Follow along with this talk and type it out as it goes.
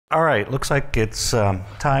All right, looks like it's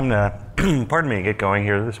time to, pardon me, get going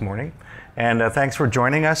here this morning. And thanks for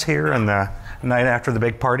joining us here on the night after the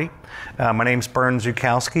big party. My name's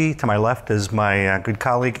Szukalski. To my left is my good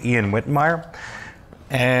colleague, Ian Wittenmyer.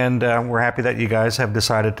 And we're happy that you guys have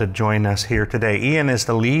decided to join us here today. Ian is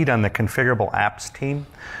the lead on the Configurable Apps team.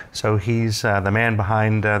 So he's the man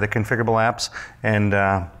behind the Configurable Apps, and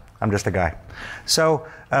I'm just a guy. So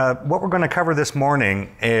what we're going to cover this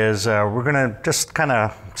morning is we're going to just kind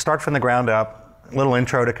of start from the ground up, a little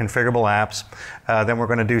intro to Configurable Apps. Then we're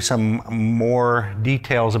going to do some more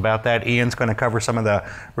details about that. Ian's going to cover some of the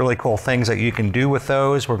really cool things that you can do with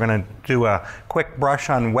those. We're going to do a quick brush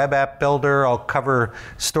on Web App Builder. I'll cover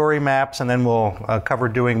story maps, and then we'll cover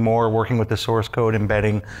doing more, working with the source code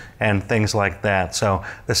embedding and things like that. So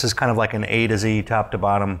this is kind of like an A to Z, top to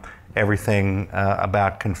bottom, everything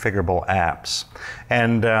about configurable apps.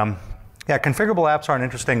 And yeah, configurable apps are an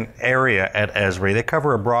interesting area at Esri. They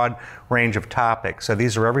cover a broad range of topics. So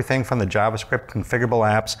these are everything from the JavaScript configurable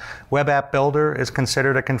apps. Web App Builder is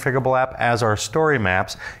considered a configurable app, as are story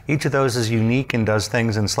maps. Each of those is unique and does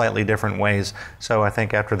things in slightly different ways. So I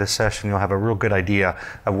think after this session, you'll have a real good idea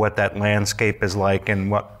of what that landscape is like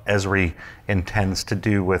and what Esri intends to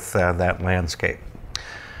do with that landscape.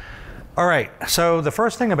 All right, so the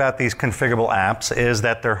first thing about these configurable apps is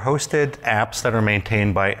that they're hosted apps that are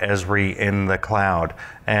maintained by Esri in the cloud.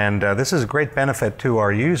 And this is a great benefit to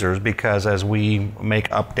our users, because as we make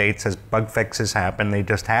updates, as bug fixes happen, they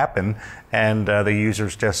just happen, and the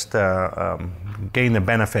users just gain the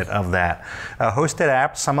benefit of that. Hosted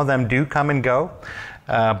apps, some of them do come and go.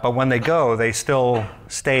 But when they go, they still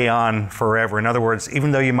stay on forever. In other words,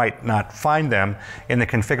 even though you might not find them in the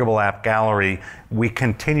configurable app gallery, we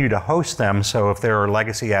continue to host them. So if there are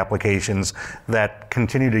legacy applications that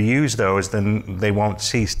continue to use those, then they won't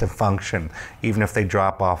cease to function, even if they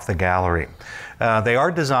drop off the gallery. They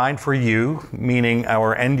are designed for you, meaning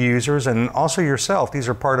our end users, and also yourself. These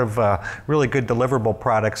are part of really good deliverable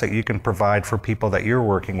products that you can provide for people that you're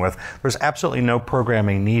working with. There's absolutely no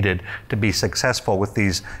programming needed to be successful with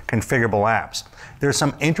these configurable apps. There's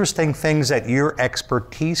some interesting things that your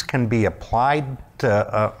expertise can be applied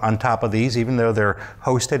to, on top of these, even though they're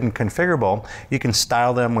hosted and configurable. You can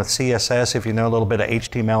style them with CSS. If you know a little bit of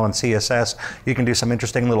HTML and CSS, you can do some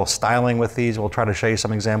interesting little styling with these. We'll try to show you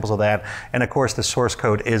some examples of that. And of course, the source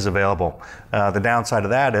code is available. The downside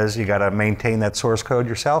of that is you got to maintain that source code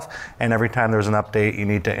yourself, and every time there's an update, you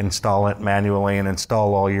need to install it manually and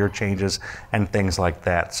install all your changes and things like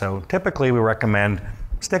that. So typically, we recommend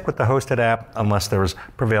stick with the hosted app unless there's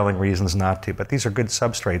prevailing reasons not to. But these are good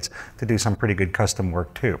substrates to do some pretty good custom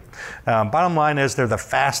work too. Bottom line is they're the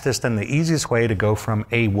fastest and the easiest way to go from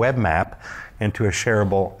a web map into a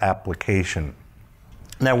shareable application.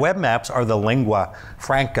 Now, web maps are the lingua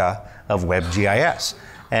franca of WebGIS.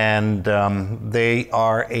 And they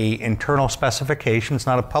are an internal specification. It's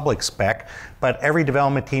not a public spec, but every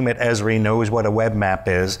development team at Esri knows what a web map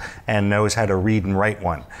is and knows how to read and write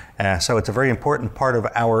one. So it's a very important part of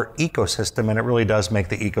our ecosystem, and it really does make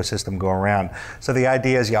the ecosystem go around. So the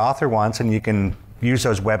idea is you author once and you can use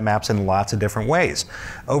those web maps in lots of different ways.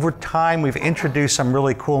 Over time, we've introduced some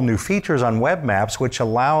really cool new features on web maps which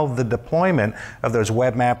allow the deployment of those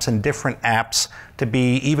web maps in different apps to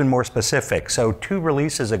be even more specific. So 2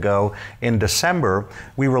 releases ago in December,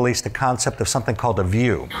 we released the concept of something called a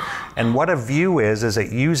view. And what a view is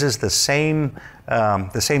it uses the same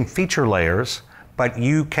feature layers, but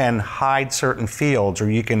you can hide certain fields,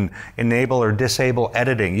 or you can enable or disable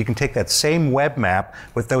editing. You can take that same web map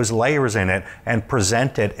with those layers in it and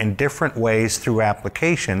present it in different ways through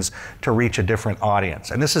applications to reach a different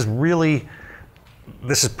audience. And this is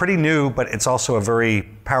pretty new, but it's also a very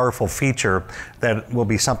powerful feature that will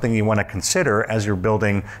be something you want to consider as you're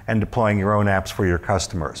building and deploying your own apps for your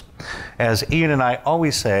customers. As Ian and I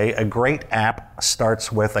always say, a great app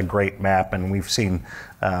starts with a great map, and we've seen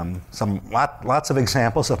lots of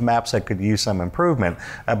examples of maps that could use some improvement,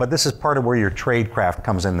 but this is part of where your tradecraft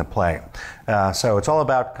comes into play. So it's all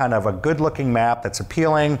about kind of a good-looking map that's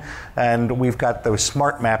appealing, and we've got those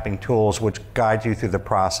smart mapping tools which guide you through the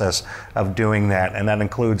process of doing that, and that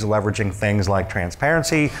includes leveraging things like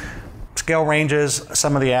transparency, scale ranges.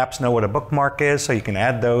 Some of the apps know what a bookmark is, so you can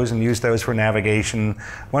add those and use those for navigation.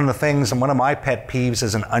 One of the things, and one of my pet peeves,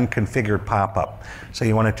 is an unconfigured pop-up. So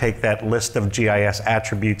you want to take that list of GIS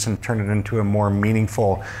attributes and turn it into a more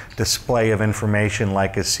meaningful display of information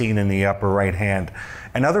like is seen in the upper right hand.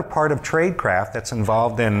 Another part of tradecraft that's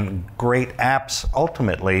involved in great apps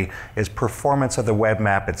ultimately is performance of the web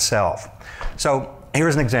map itself. So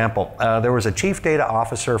here's an example. There was a chief data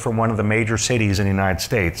officer from one of the major cities in the United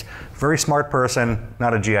States. Very smart person,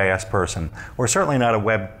 not a GIS person, or certainly not a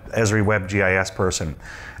Esri Web GIS person.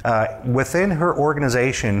 Within her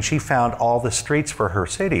organization, she found all the streets for her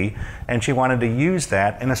city, and she wanted to use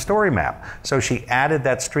that in a story map. So she added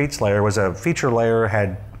that streets layer. It was a feature layer,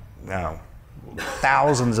 had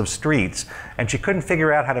thousands of streets, and she couldn't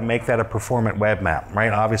figure out how to make that a performant web map,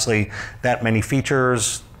 right? Obviously, that many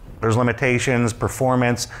features, there's limitations,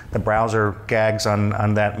 performance, the browser gags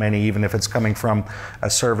on that many, even if it's coming from a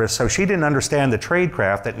service. So she didn't understand the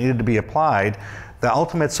tradecraft that needed to be applied. The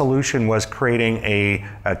ultimate solution was creating a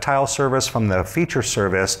tile service from the feature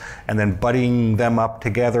service and then buddying them up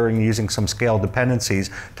together and using some scale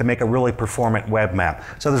dependencies to make a really performant web map.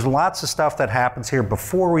 So there's lots of stuff that happens here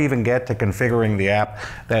before we even get to configuring the app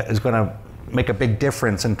that is going to make a big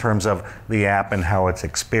difference in terms of the app and how it's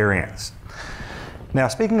experienced. Now,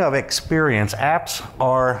 speaking of experience, apps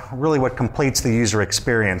are really what completes the user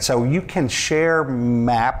experience. So you can share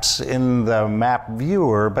maps in the map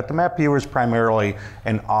viewer, but the map viewer is primarily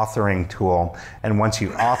an authoring tool. And once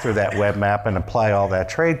you author that web map and apply all that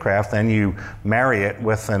tradecraft, then you marry it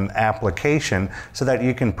with an application so that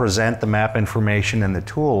you can present the map information and the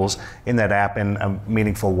tools in that app in a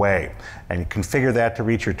meaningful way. And you configure that to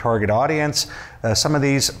reach your target audience. Some of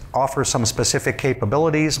these offer some specific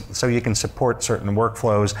capabilities, so you can support certain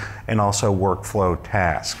workflows and also workflow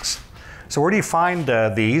tasks. So where do you find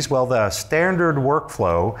these? Well, the standard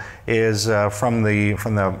workflow is from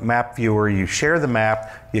the map viewer. You share the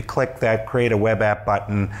map, you click that Create a Web App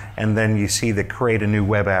button, and then you see the Create a New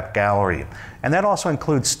Web App gallery. And that also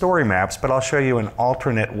includes story maps, but I'll show you an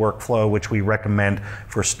alternate workflow which we recommend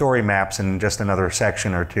for story maps in just another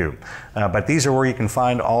section or two. But these are where you can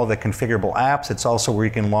find all of the configurable apps. It's also where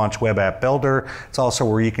you can launch Web App Builder. It's also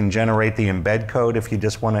where you can generate the embed code if you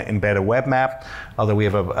just want to embed a web map, although we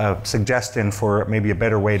have a suggestion for maybe a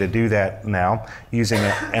better way to do that now, using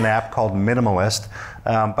an app called Minimalist.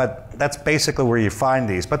 But that's basically where you find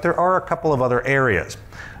these. But there are a couple of other areas.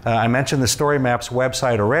 I mentioned the Story Maps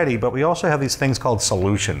website already, but we also have these things called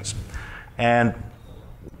solutions. And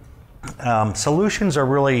solutions are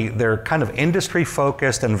really, they're kind of industry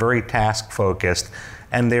focused and very task focused,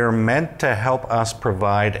 and they're meant to help us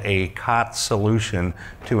provide a COTS solution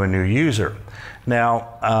to a new user.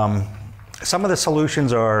 Now, some of the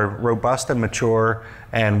solutions are robust and mature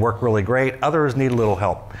and work really great. Others need a little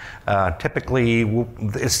help. Typically,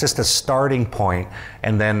 it's just a starting point,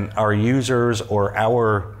 and then our users or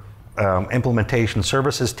our implementation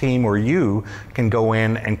services team or you can go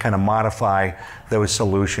in and kind of modify those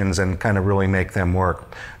solutions and kind of really make them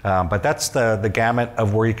work. But that's the gamut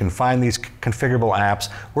of where you can find these configurable apps.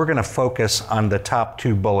 We're going to focus on the top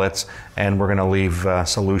two bullets, and we're going to leave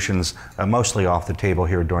solutions mostly off the table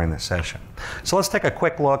here during this session. So let's take a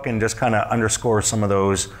quick look and just kind of underscore some of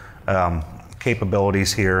those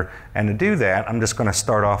capabilities here. And to do that, I'm just going to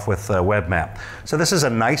start off with a web map. So this is a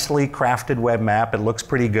nicely crafted web map. It looks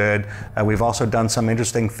pretty good. We've also done some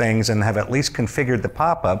interesting things and have at least configured the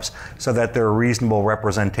pop-ups so that they're a reasonable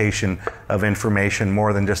representation of information,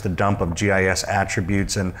 more than just a dump of GIS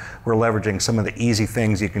attributes, and we're leveraging some of the easy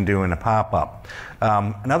things you can do in a pop-up.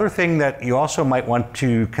 Another thing that you also might want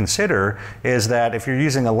to consider is that if you're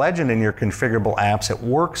using a legend in your configurable apps, it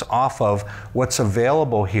works off of what's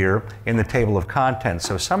available here in the table of contents.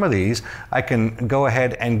 So some of these, I can go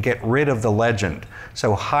ahead and get rid of the legend.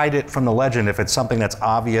 So hide it from the legend if it's something that's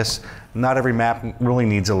obvious. Not every map really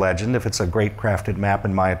needs a legend if it's a great crafted map,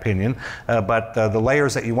 in my opinion. But the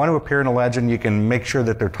layers that you want to appear in a legend, you can make sure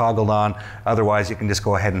that they're toggled on. Otherwise, you can just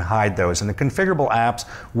go ahead and hide those. And the configurable apps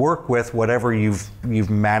work with whatever you've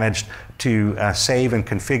managed to save and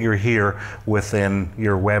configure here within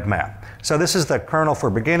your web map. So this is the kernel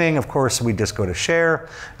for beginning. Of course, we just go to share.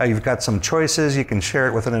 You've got some choices. You can share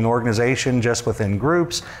it within an organization, just within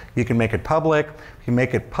groups. You can make it public. If you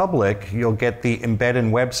make it public, you'll get the embed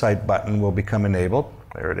in website button will become enabled.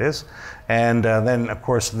 There it is. And then, of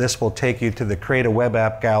course, this will take you to the Create a Web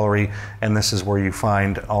App gallery, and this is where you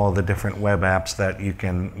find all of the different web apps that you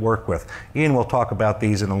can work with. Ian will talk about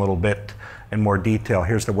these in a little bit in more detail.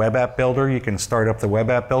 Here's the web app builder. You can start up the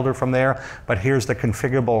web app builder from there, but here's the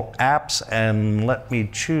configurable apps, and let me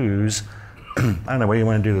choose, I don't know, what do you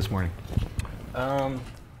want to do this morning?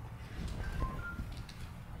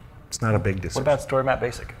 It's not a big decision. What about Story Map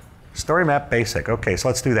Basic? Story Map Basic, okay, so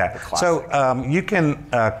let's do that. So you can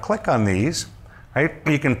click on these, right?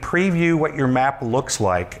 You can preview what your map looks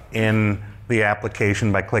like in the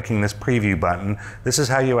application by clicking this preview button. This is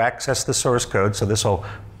how you access the source code, so this will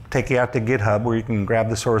take you out to GitHub where you can grab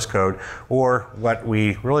the source code, or what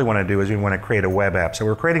we really want to do is we want to create a web app. So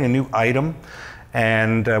we're creating a new item,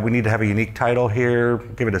 And we need to have a unique title here,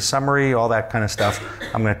 give it a summary, all that kind of stuff.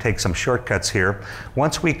 I'm going to take some shortcuts here.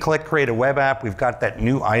 Once we click Create a Web App, we've got that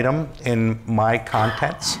new item in My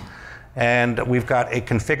Contents. And we've got a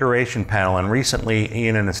configuration panel, and recently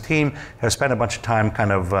Ian and his team have spent a bunch of time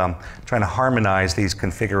kind of trying to harmonize these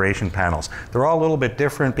configuration panels. They're all a little bit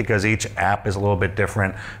different because each app is a little bit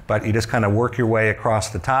different, but you just kind of work your way across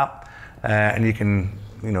the top, and you can,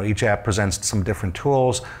 each app presents some different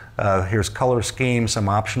tools. Here's color scheme, some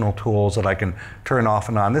optional tools that I can turn off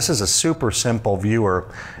and on. This is a super simple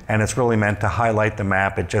viewer, and it's really meant to highlight the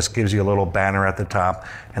map. It just gives you a little banner at the top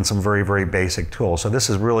and some very, very basic tools. So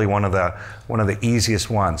this is really one of the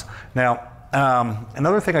easiest ones. Now,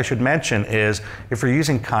 another thing I should mention is if you're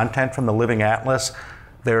using content from the Living Atlas,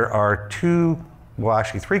 there are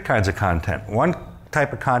three kinds of content. One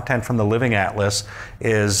type of content from the Living Atlas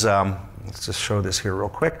is, let's just show this here real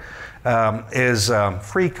quick, is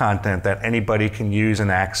free content that anybody can use and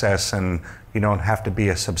access, and you don't have to be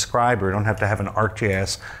a subscriber, you don't have to have an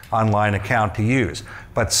ArcGIS online account to use.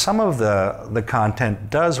 But some of the content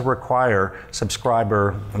does require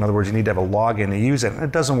subscriber, in other words, you need to have a login to use it, and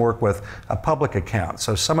it doesn't work with a public account.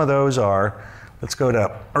 So some of those are, let's go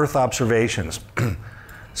to Earth observations.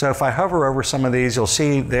 So if I hover over some of these, you'll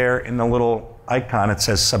see there in the little icon it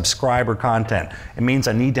says subscriber content. It means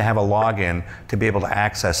I need to have a login to be able to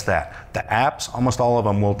access that. The apps, almost all of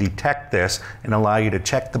them, will detect this and allow you to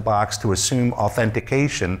check the box to assume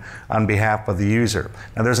authentication on behalf of the user.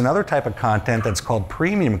 Now there's another type of content that's called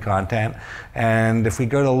premium content, and if we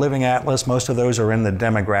go to Living Atlas, most of those are in the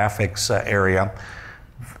demographics area.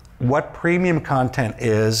 What premium content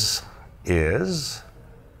is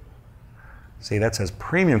see, that says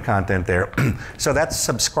premium content there. So that's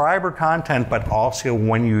subscriber content, but also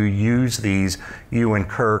when you use these, you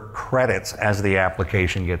incur credits as the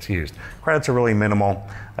application gets used. Credits are really minimal,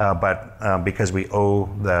 but because we owe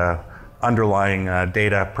the underlying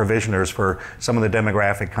data provisioners for some of the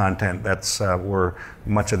demographic content, that's where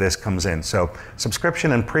much of this comes in. So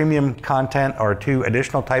subscription and premium content are two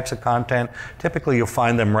additional types of content. Typically you'll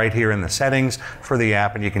find them right here in the settings for the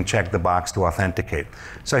app, and you can check the box to authenticate.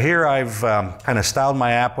 So here I've kind of styled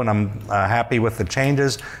my app. When I'm happy with the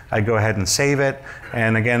changes, I go ahead and save it.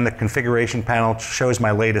 And again, the configuration panel shows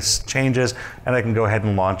my latest changes, and I can go ahead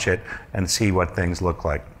and launch it and see what things look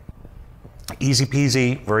like. Easy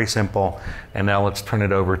peasy, very simple. And now let's turn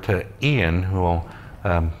it over to Ian, who will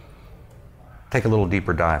take a little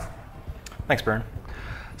deeper dive. Thanks, Bern.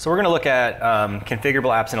 So we're going to look at configurable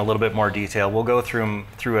apps in a little bit more detail. We'll go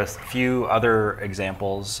through a few other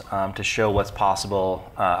examples to show what's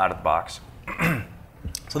possible out of the box.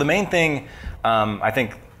 So the main thing, I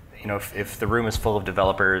think, if the room is full of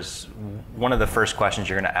developers, one of the first questions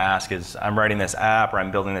you're going to ask is, I'm writing this app or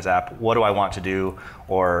I'm building this app, what do I want to do?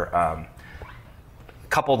 Or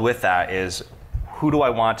coupled with that is, who do I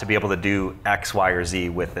want to be able to do X, Y, or Z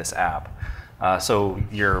with this app? So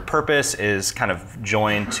your purpose is kind of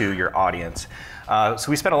joined to your audience. So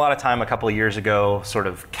we spent a lot of time a couple of years ago sort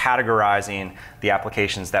of categorizing the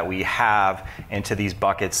applications that we have into these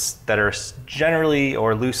buckets that are generally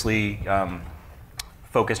or loosely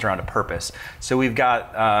focused around a purpose. So we've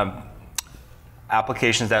got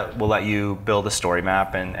applications that will let you build a story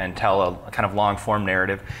map and tell a kind of long form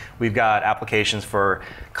narrative. We've got applications for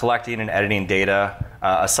collecting and editing data.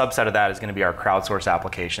 A subset of that is going to be our crowdsourced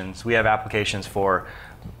applications. We have applications for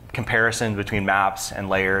comparison between maps and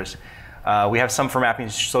layers. We have some for mapping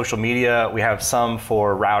social media. We have some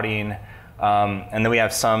for routing. And then we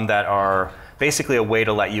have some that are basically a way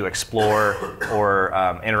to let you explore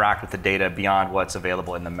or interact with the data beyond what's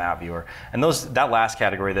available in the map viewer. And that last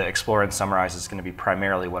category, the explore and summarize, is going to be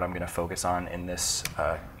primarily what I'm going to focus on in this,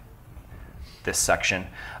 this section.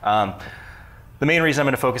 The main reason I'm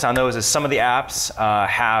going to focus on those is some of the apps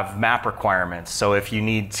have map requirements. So if you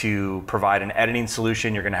need to provide an editing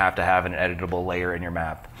solution, you're going to have an editable layer in your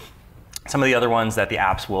map. Some of the other ones that the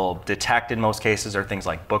apps will detect in most cases are things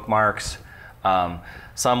like bookmarks.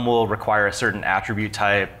 Some will require a certain attribute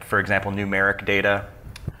type, for example, numeric data.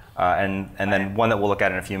 And then one that we'll look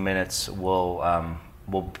at in a few minutes will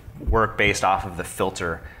work based off of the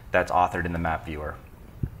filter that's authored in the map viewer.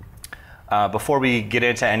 Before we get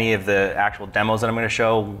into any of the actual demos that I'm going to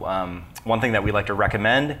show, one thing that we like to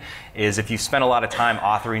recommend is if you spend a lot of time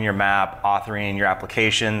authoring your map, authoring your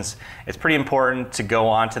applications, it's pretty important to go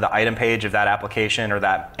onto the item page of that application or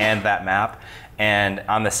that map, and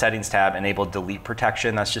on the settings tab, enable delete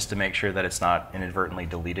protection. That's just to make sure that it's not inadvertently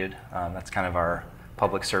deleted. That's kind of our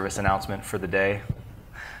public service announcement for the day.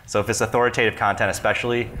 So if it's authoritative content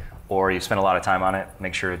especially, or you spend a lot of time on it,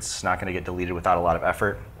 make sure it's not going to get deleted without a lot of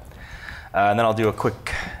effort. And then I'll do a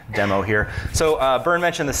quick demo here. So Bern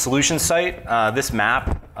mentioned the solution site. This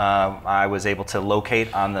map I was able to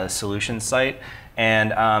locate on the solution site.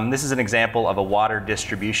 And this is an example of a water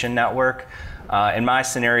distribution network. In my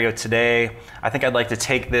scenario today, I think I'd like to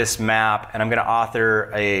take this map and I'm going to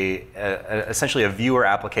author essentially a viewer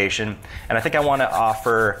application. And I think I want to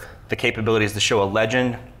offer the capabilities to show a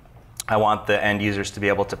legend. I want the end users to be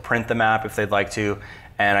able to print the map if they'd like to.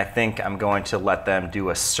 And I think I'm going to let them do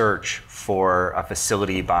a search for a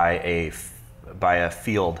facility by a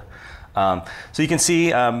field. So you can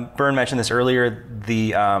see, Bern mentioned this earlier,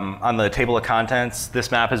 on the table of contents,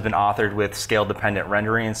 this map has been authored with scale-dependent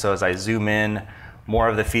rendering. So as I zoom in, more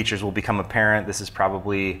of the features will become apparent. This is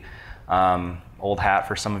probably old hat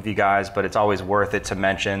for some of you guys, but it's always worth it to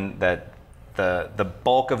mention that the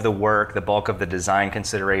bulk of the work, the bulk of the design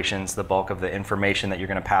considerations, the bulk of the information that you're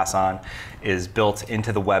going to pass on is built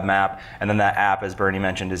into the web map. And then that app, as Bernie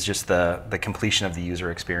mentioned, is just the completion of the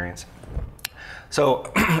user experience.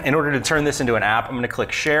 So in order to turn this into an app, I'm going to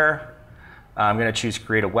click Share. I'm going to choose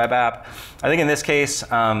Create a Web App. I think in this case,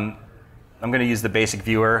 I'm going to use the basic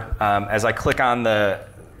viewer. As I click on the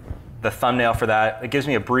thumbnail for that, it gives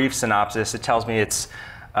me a brief synopsis. It tells me it's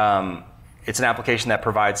an application that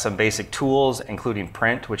provides some basic tools, including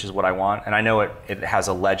print, which is what I want. And I know it has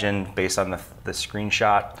a legend based on the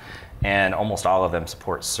screenshot, and almost all of them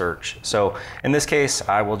support search. So in this case,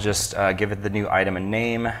 I will just give it the new item a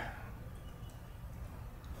name.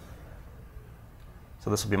 So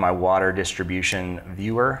this will be my water distribution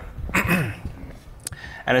viewer. And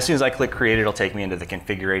as soon as I click Create, it'll take me into the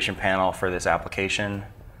configuration panel for this application.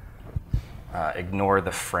 Ignore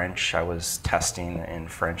the French. I was testing in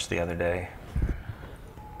French the other day.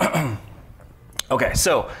 Okay,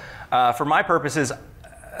 so for my purposes,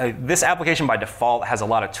 this application by default has a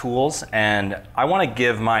lot of tools, and I want to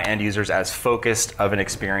give my end users as focused of an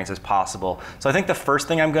experience as possible. So I think the first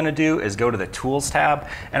thing I'm going to do is go to the Tools tab,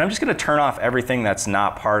 and I'm just going to turn off everything that's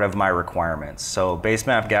not part of my requirements. So base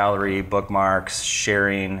map gallery, bookmarks,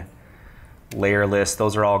 sharing, layer list,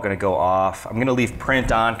 those are all going to go off. I'm going to leave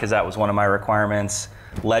print on because that was one of my requirements.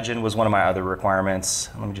 Legend was one of my other requirements.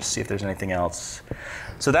 Let me just see if there's anything else.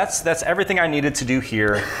 So that's everything I needed to do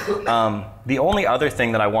here. The only other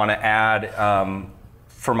thing that I want to add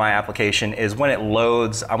for my application is when it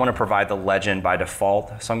loads, I want to provide the legend by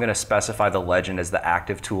default. So I'm going to specify the legend as the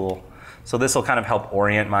active tool. So this will kind of help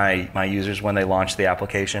orient my users when they launch the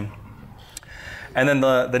application. And then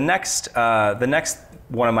the next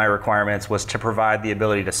one of my requirements was to provide the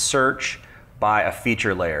ability to search by a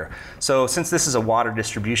feature layer. So since this is a water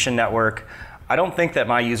distribution network, I don't think that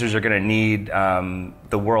my users are going to need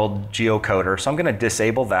the world geocoder, so I'm going to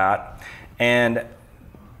disable that. And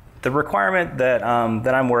the requirement that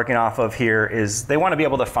I'm working off of here is they want to be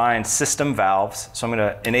able to find system valves. So I'm going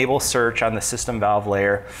to enable search on the system valve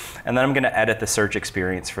layer, and then I'm going to edit the search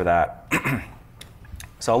experience for that.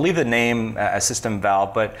 So I'll leave the name as system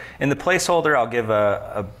valve, but in the placeholder I'll give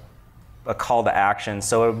a call to action.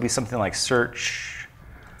 So it would be something like search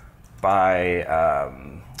by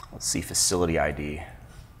let's see, facility ID.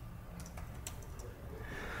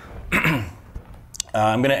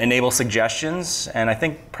 I'm going to enable suggestions, and I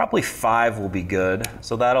think probably 5 will be good.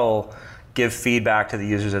 So that'll give feedback to the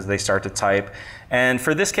users as they start to type. And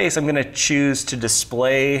for this case, I'm going to choose to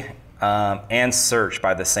display and search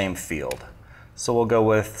by the same field. So we'll go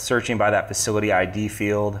with searching by that facility ID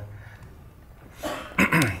field.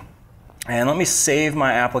 And let me save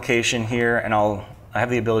my application here, and I have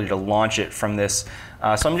the ability to launch it from this.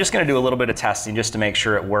 So I'm just going to do a little bit of testing just to make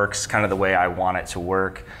sure it works kind of the way I want it to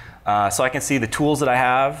work. So I can see the tools that I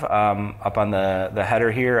have up on the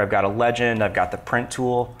header here. I've got a legend, I've got the print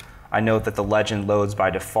tool. I note that the legend loads by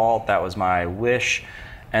default. That was my wish.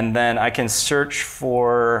 And then I can search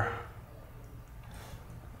for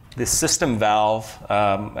the system valve.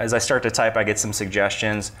 As I start to type, I get some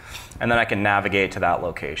suggestions, and then I can navigate to that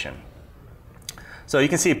location. So you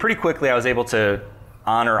can see pretty quickly I was able to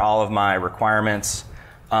honor all of my requirements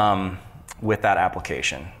with that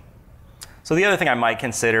application. So the other thing I might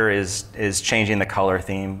consider is changing the color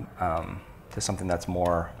theme to something that's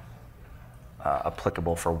more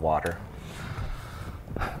applicable for water.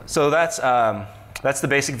 So that's the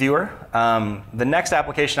basic viewer. The next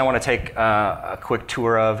application I want to take a quick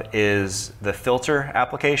tour of is the filter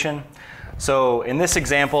application. So in this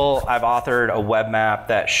example, I've authored a web map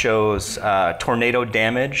that shows tornado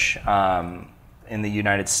damage in the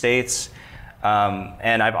United States.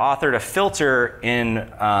 And I've authored a filter in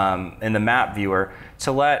the map viewer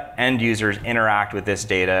to let end users interact with this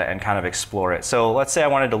data and kind of explore it. So let's say I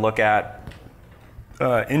wanted to look at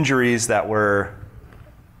injuries that were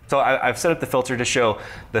So I've set up the filter to show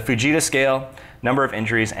the Fujita scale, number of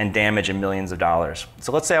injuries, and damage in millions of dollars.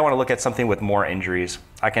 So let's say I want to look at something with more injuries.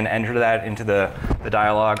 I can enter that into the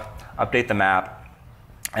dialog, update the map,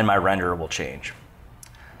 and my render will change.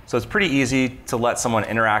 So it's pretty easy to let someone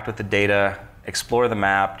interact with the data, explore the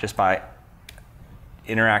map just by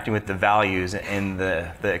interacting with the values in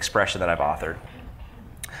the expression that I've authored.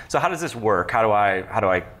 So how does this work? How do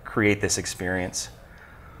I create this experience?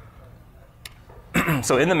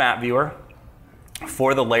 So in the map viewer,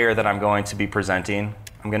 for the layer that I'm going to be presenting,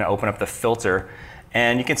 I'm going to open up the filter,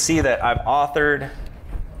 and you can see that I've authored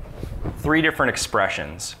 3 different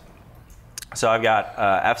expressions. So I've got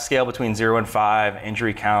F scale between 0 and 5,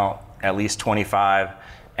 injury count at least 25,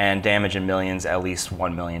 and damage in millions at least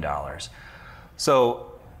 $1 million.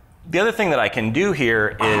 So the other thing that I can do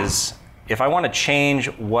here is, if I want to change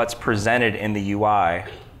what's presented in the UI,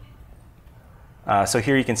 so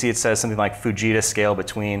here you can see it says something like Fujita scale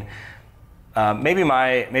between. Maybe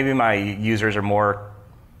my users are more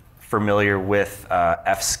familiar with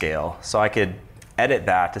F scale, so I could edit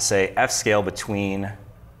that to say F scale between.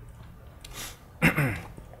 I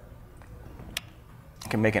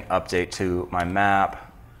can make an update to my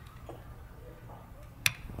map,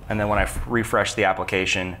 and then when I refresh the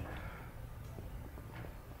application,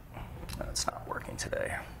 it's not working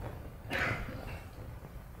today.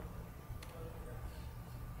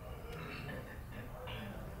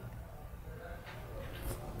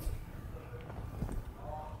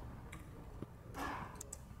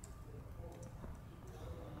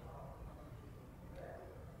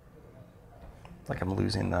 It's like I'm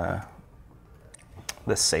losing the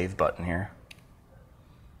save button here.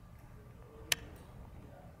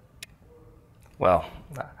 Well,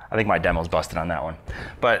 I think my demo's busted on that one.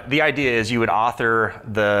 But the idea is you would author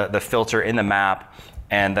the filter in the map,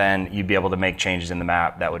 and then you'd be able to make changes in the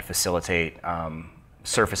map that would facilitate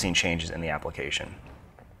surfacing changes in the application.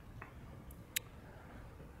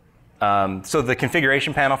 So the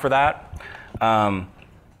configuration panel for that,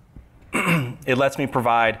 it lets me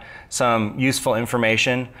provide some useful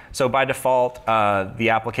information. So by default, the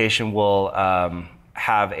application will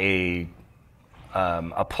have a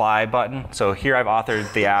apply button. So here I've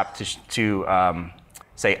authored the app to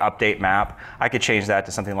say update map. I could change that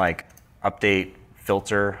to something like update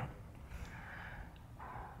filter.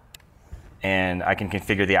 And I can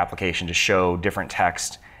configure the application to show different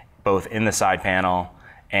text both in the side panel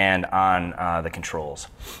and on the controls.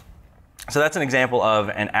 So that's an example of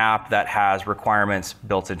an app that has requirements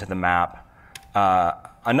built into the map.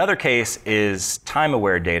 Another case is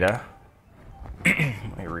time-aware data.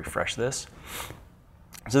 Let me refresh this.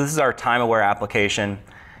 So this is our time-aware application,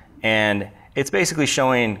 and it's basically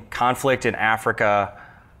showing conflict in Africa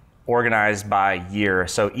organized by year.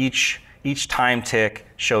 So each time tick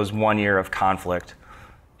shows 1 year of conflict.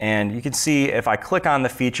 And you can see if I click on the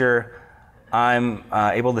feature, I'm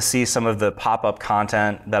able to see some of the pop-up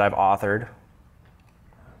content that I've authored.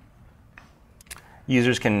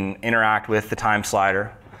 Users can interact with the time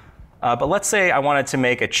slider. But let's say I wanted to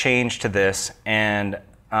make a change to this and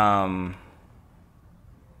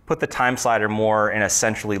put the time slider more in a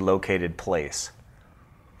centrally located place.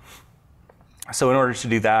 So in order to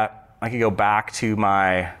do that, I could go back to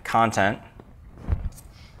my content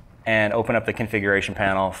and open up the configuration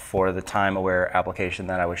panel for the time-aware application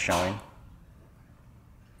that I was showing.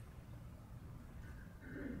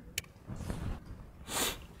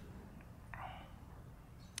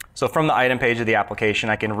 So from the item page of the application,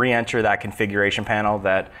 I can re-enter that configuration panel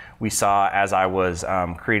that we saw as I was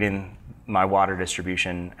creating my water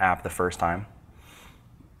distribution app the first time.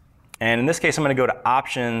 And in this case, I'm going to go to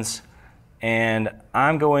Options, and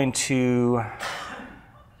I'm going to,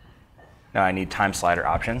 no, I need time slider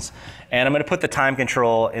options. And I'm going to put the time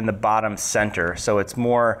control in the bottom center, so it's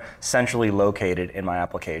more centrally located in my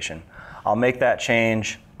application. I'll make that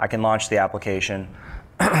change. I can launch the application.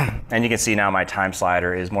 And you can see now my time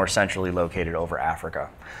slider is more centrally located over Africa.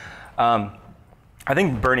 I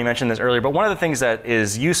think Bernie mentioned this earlier, but one of the things that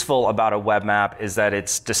is useful about a web map is that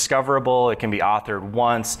it's discoverable, it can be authored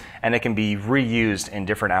once, and it can be reused in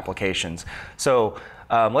different applications. So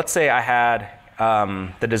let's say I had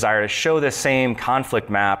the desire to show this same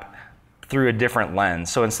conflict map through a different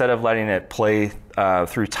lens. So instead of letting it play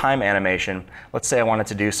through time animation, let's say I wanted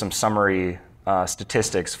to do some summary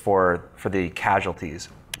statistics for the casualties.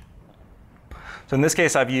 So in this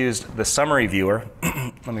case, I've used the summary viewer.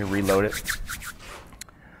 Let me reload it.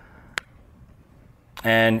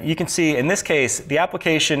 And you can see in this case, the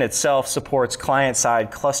application itself supports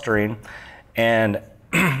client-side clustering, and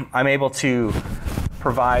I'm able to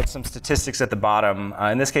provide some statistics at the bottom.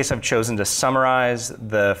 In this case, I've chosen to summarize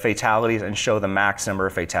the fatalities and show the max number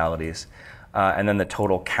of fatalities, and then the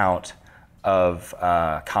total count of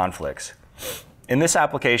conflicts. In this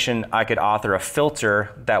application, I could author a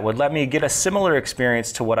filter that would let me get a similar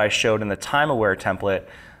experience to what I showed in the time-aware template,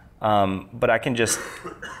 but I can just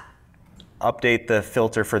update the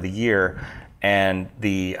filter for the year, and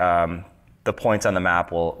the points on the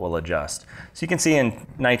map will adjust. So you can see in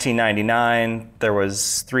 1999, there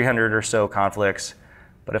was 300 or so conflicts,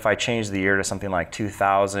 but if I change the year to something like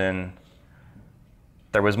 2000,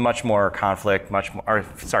 there was much more conflict,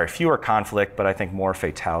 fewer conflict, but I think more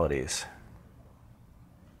fatalities.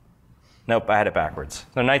 Nope, I had it backwards.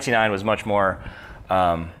 So 1999 was much more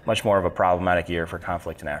of a problematic year for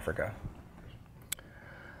conflict in Africa.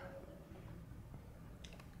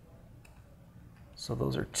 So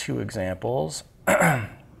those are two examples.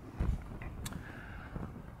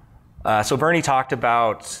 So Bernie talked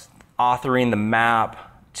about authoring the map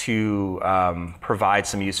to provide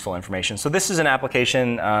some useful information. So this is an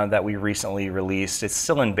application that we recently released. It's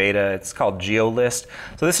still in beta. It's called GeoList.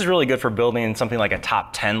 So this is really good for building something like a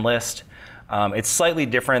top 10 list. It's slightly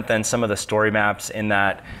different than some of the story maps in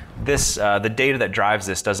that the data that drives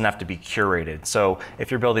this doesn't have to be curated. So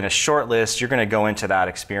if you're building a short list, you're going to go into that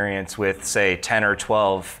experience with, say, 10 or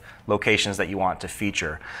 12 locations that you want to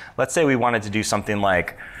feature. Let's say we wanted to do something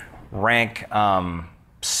like rank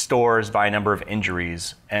stores by number of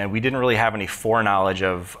injuries, and we didn't really have any foreknowledge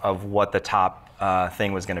of what the top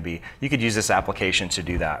thing was going to be. You could use this application to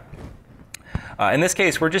do that. In this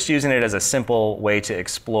case, we're just using it as a simple way to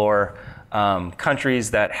explore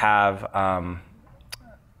countries that have,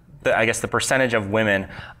 I guess, the percentage of women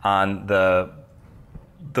on the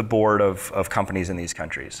board of companies in these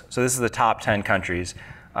countries. So this is the top 10 countries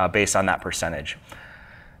based on that percentage.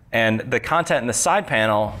 And the content in the side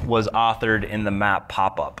panel was authored in the map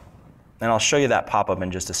pop-up. And I'll show you that pop-up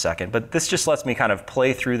in just a second. But this just lets me kind of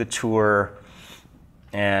play through the tour,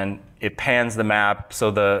 and it pans the map.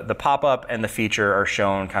 So the pop-up and the feature are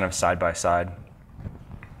shown kind of side by side.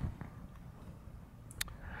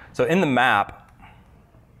 So in the map,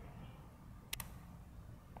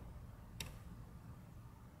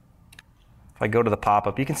 if I go to the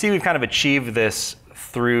pop-up, you can see we've kind of achieved this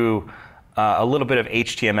through a little bit of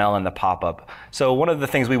HTML in the pop-up. So one of the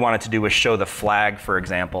things we wanted to do was show the flag, for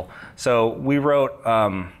example. So we wrote,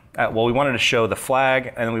 we wanted to show the flag,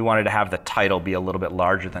 and then we wanted to have the title be a little bit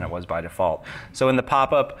larger than it was by default. So in the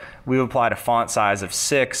pop-up, we applied a font size of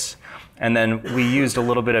 6, and then we used a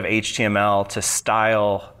little bit of HTML to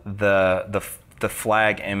style the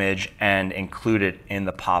flag image and include it in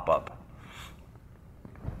the pop-up.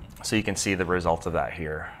 So you can see the results of that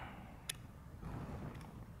here.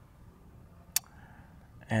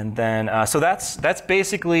 And then, so that's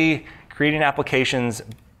basically creating applications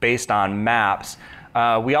based on maps.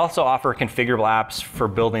 We also offer configurable apps for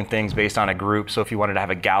building things based on a group. So if you wanted to have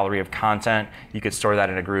a gallery of content, you could store that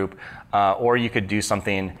in a group. Or you could do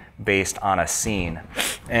something based on a scene.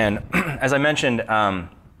 And as I mentioned,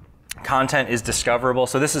 content is discoverable.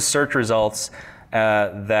 So this is search results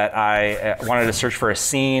that I wanted to search for a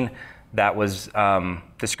scene that was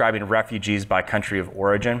describing refugees by country of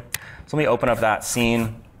origin. So let me open up that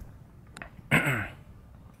scene.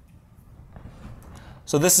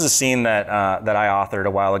 So this is a scene that I authored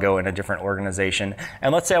a while ago in a different organization.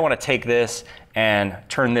 And let's say I want to take this and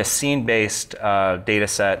turn this scene-based data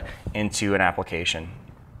set into an application.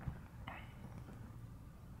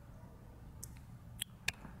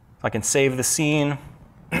 I can save the scene.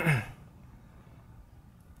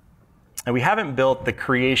 And we haven't built the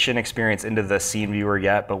creation experience into the scene viewer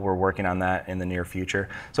yet, but we're working on that in the near future.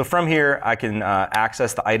 So from here, I can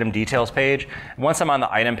access the item details page. Once I'm on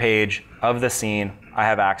the item page of the scene, I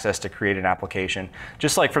have access to create an application.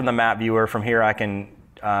 Just like from the map viewer, from here I can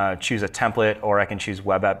choose a template, or I can choose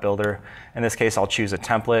Web App Builder. In this case, I'll choose a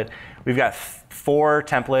template. We've got 4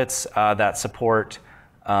 templates that support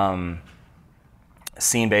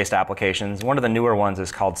scene-based applications. One of the newer ones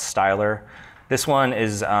is called Styler. This one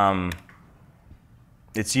is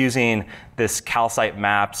it's using this Calcite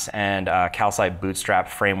Maps and Calcite Bootstrap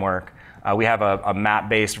framework. We have a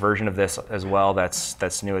map-based version of this as well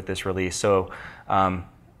that's new at this release. So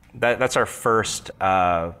that's our first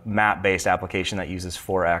map-based application that uses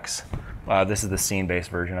 4X. This is the scene-based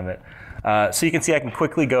version of it. So you can see I can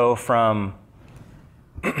quickly go from,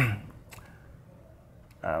 let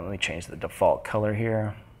me change the default color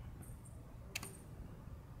here.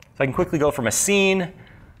 So I can quickly go from a scene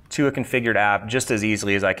to a configured app just as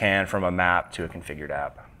easily as I can from a map to a configured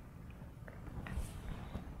app.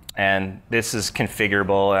 And this is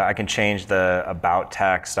configurable. I can change the about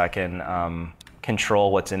text. I can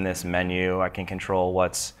control what's in this menu. I can control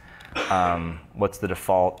what's the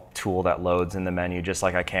default tool that loads in the menu, just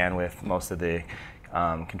like I can with most of the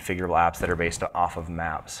configurable apps that are based off of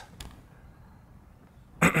maps.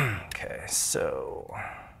 Okay, so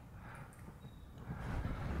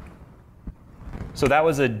that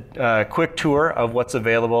was a quick tour of what's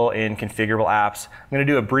available in configurable apps. I'm going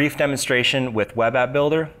to do a brief demonstration with Web App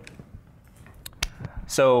Builder.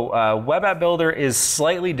 So Web App Builder is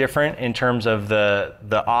slightly different in terms of the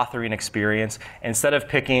authoring experience. Instead of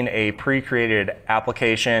picking a pre-created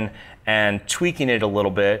application and tweaking it a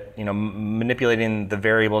little bit, manipulating the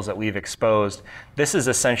variables that we've exposed, this is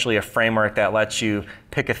essentially a framework that lets you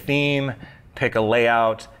pick a theme, pick a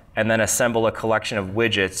layout, and then assemble a collection of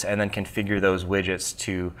widgets and then configure those widgets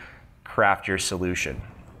to craft your solution.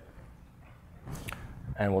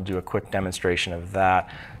 And we'll do a quick demonstration of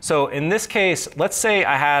that. So in this case, let's say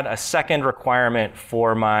I had a second requirement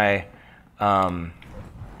for my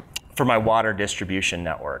water distribution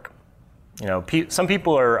network. Some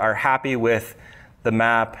people are happy with the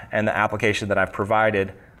map and the application that I've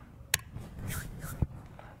provided,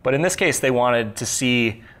 but in this case, they wanted to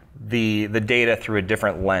see the data through a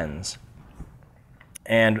different lens.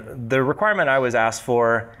 And the requirement I was asked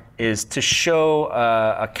for is to show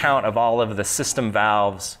a count of all of the system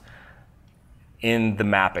valves in the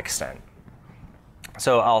map extent.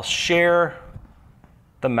 So I'll share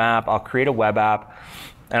the map, I'll create a web app,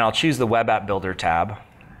 and I'll choose the Web App Builder tab.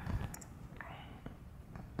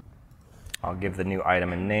 I'll give the new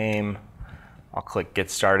item a name. I'll click Get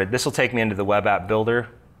Started. This will take me into the Web App Builder.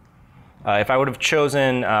 If I would have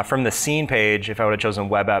chosen from the scene page, if I would have chosen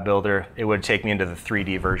Web App Builder, it would take me into the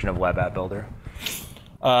 3D version of Web App Builder.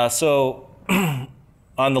 So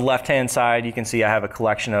on the left-hand side, you can see I have a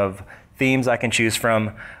collection of themes I can choose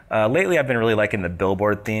from. Lately, I've been really liking the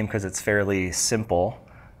billboard theme because it's fairly simple.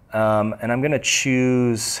 And I'm going to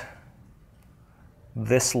choose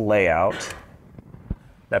this layout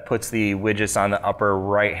that puts the widgets on the upper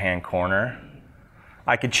right-hand corner.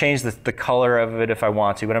 I could change the color of it if I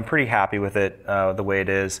want to, but I'm pretty happy with it the way it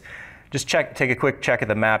is. Just take a quick check at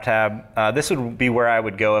the map tab. This would be where I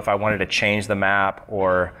would go if I wanted to change the map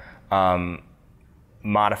or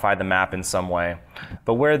modify the map in some way.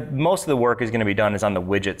 But where most of the work is going to be done is on the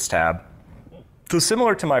widgets tab. So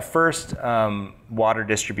similar to my first water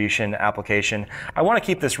distribution application, I want to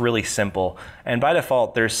keep this really simple. And by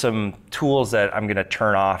default, there's some tools that I'm going to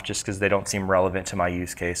turn off just because they don't seem relevant to my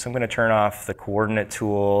use case. So I'm going to turn off the coordinate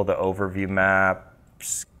tool, the overview map,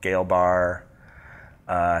 scale bar.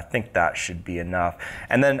 I think that should be enough.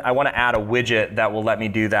 And then I want to add a widget that will let me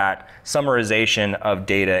do that summarization of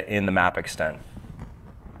data in the map extent.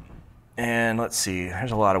 And let's see,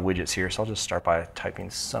 there's a lot of widgets here, so I'll just start by typing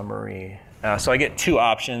summary. So I get two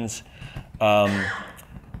options.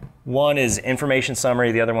 One is information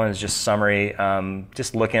summary, the other one is just summary.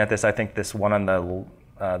 Just looking at this, I think this one on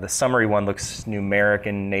the summary one looks numeric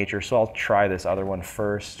in nature, so I'll try this other one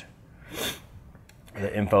first,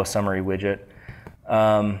 the info summary widget.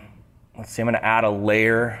 Let's see, I'm going to add a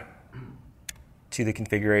layer to the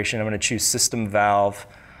configuration. I'm going to choose system valve.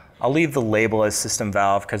 I'll leave the label as system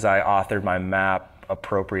valve because I authored my map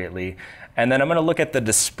appropriately. And then I'm going to look at the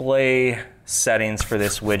display settings for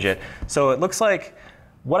this widget. So it looks like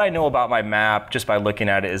what I know about my map just by looking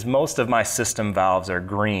at it is most of my system valves are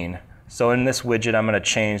green. So in this widget, I'm going to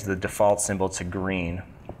change the default symbol to green.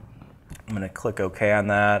 I'm going to click OK on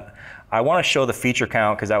that. I want to show the feature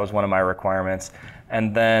count because that was one of my requirements.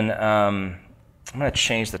 And then I'm going to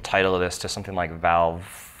change the title of this to something like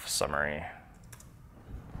valve summary.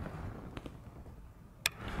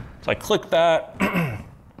 So I click that.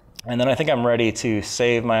 And then I think I'm ready to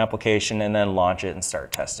save my application and then launch it and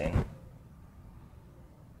start testing.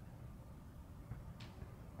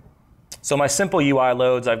 So my simple UI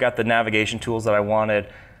loads, I've got the navigation tools that I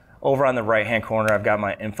wanted. Over on the right-hand corner, I've got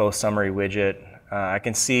my info summary widget. I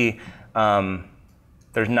can see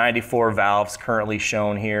there's 94 valves currently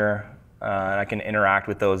shown here. And I can interact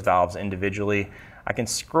with those valves individually. I can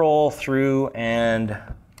scroll through and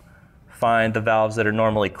find the valves that are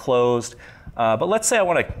normally closed. But let's say I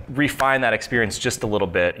want to refine that experience just a little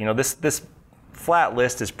bit. This flat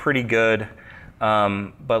list is pretty good,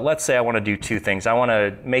 but let's say I want to do two things. I want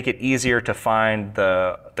to make it easier to find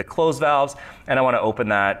the closed valves, and I want to open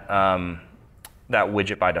that, that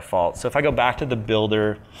widget by default. So if I go back to the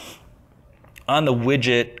builder, on the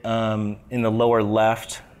widget in the lower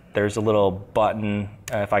left, there's a little button.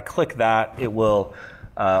 If I click that, it will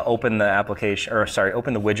open the application, or sorry,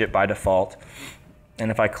 open the widget by default. And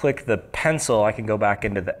if I click the pencil, I can go back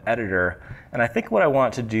into the editor. And I think what I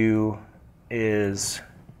want to do is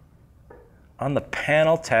on the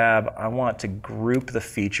panel tab, I want to group the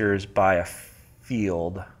features by a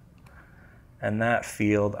field. And that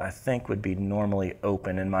field, I think, would be normally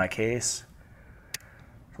open in my case.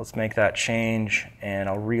 Let's make that change, and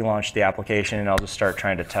I'll relaunch the application, and I'll just start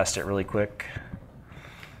trying to test it really quick.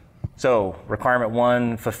 So requirement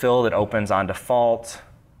 1 fulfilled, it opens on default.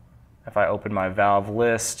 If I open my valve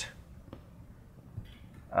list,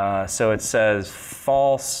 so it says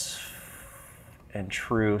false and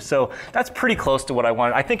true. So that's pretty close to what I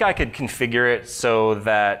wanted. I think I could configure it so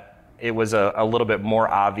that it was a little bit more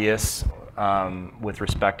obvious with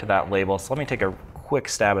respect to that label. So let me take a quick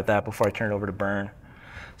stab at that before I turn it over to Bern.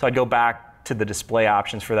 So I'd go back to the display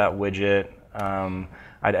options for that widget.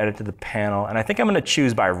 I'd edit to the panel, and I think I'm going to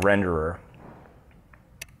choose by renderer.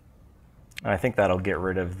 And I think that'll get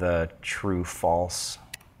rid of the true-false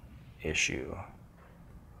issue.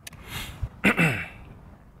 So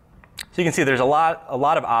you can see there's a lot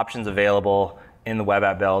of options available in the web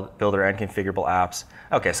app builder and configurable apps.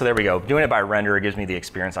 Okay, so there we go. Doing it by renderer gives me the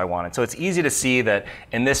experience I wanted. So it's easy to see that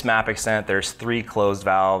in this map extent, there's 3 closed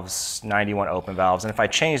valves, 91 open valves, and if I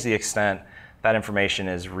change the extent, that information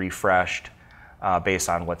is refreshed based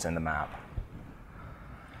on what's in the map.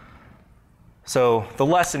 So the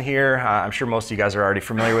lesson here, I'm sure most of you guys are already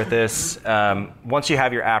familiar with this. Once you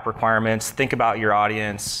have your app requirements, think about your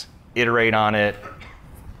audience, iterate on it,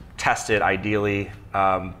 test it ideally,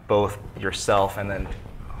 both yourself and then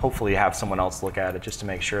hopefully have someone else look at it just to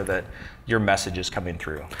make sure that your message is coming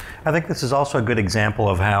through. I think this is also a good example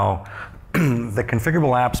of how the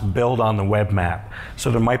configurable apps build on the web map. So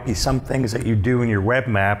there might be some things that you do in your web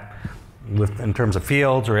map in terms of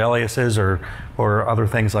fields or aliases or other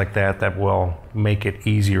things like that that will make it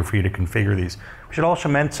easier for you to configure these. We should also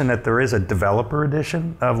mention that there is a developer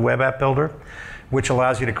edition of Web App Builder, which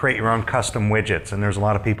allows you to create your own custom widgets. And there's a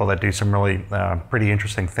lot of people that do some really pretty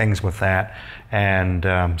interesting things with that. And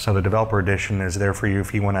so the developer edition is there for you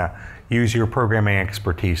if you want to use your programming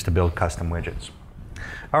expertise to build custom widgets.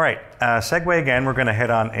 All right, segue again, we're going to head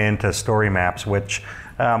on into story maps, which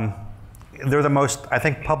they're the most, I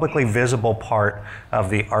think, publicly visible part of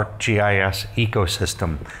the ArcGIS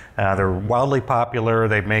ecosystem. They're wildly popular.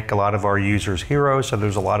 They make a lot of our users heroes, so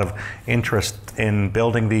there's a lot of interest in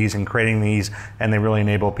building these and creating these, and they really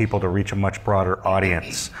enable people to reach a much broader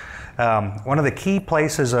audience. One of the key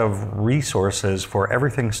places of resources for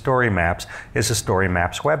everything story maps is the story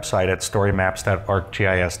maps website at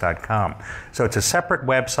storymaps.arcgis.com. So it's a separate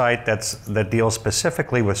website that deals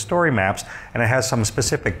specifically with story maps, and it has some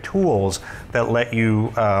specific tools that let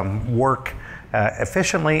you work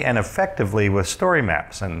efficiently and effectively with story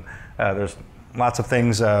maps. And there's lots of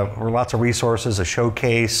things, lots of resources, a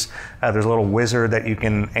showcase. There's a little wizard that you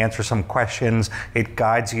can answer some questions. It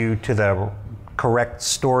guides you to the correct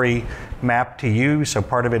story map to use. So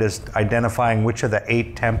part of it is identifying which of the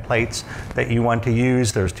 8 templates that you want to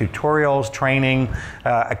use. There's tutorials, training.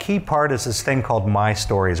 A key part is this thing called My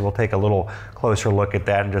Stories. We'll take a little closer look at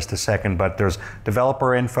that in just a second, but there's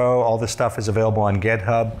developer info. All this stuff is available on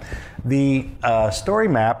GitHub. The story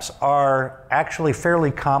maps are actually fairly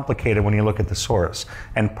complicated when you look at the source.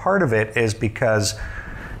 And part of it is because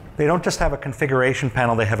they don't just have a configuration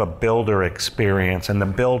panel, they have a builder experience. And the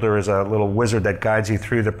builder is a little wizard that guides you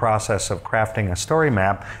through the process of crafting a story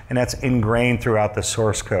map, and that's ingrained throughout the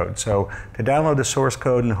source code. So to download the source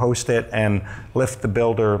code and host it and lift the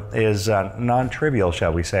builder is non-trivial,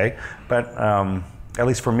 shall we say. But at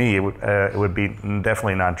least for me, it would be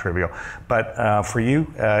definitely non-trivial. But for you,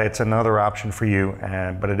 it's another option for you,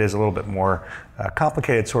 but it is a little bit more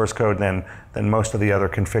complicated source code than most of the other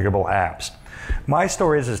configurable apps. My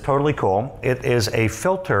Stories is totally cool. It is a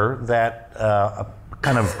filter that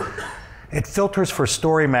it filters for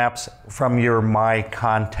story maps from your My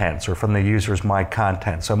Contents or from the user's My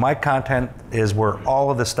Content. So My Content is where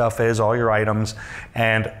all of the stuff is, all your items,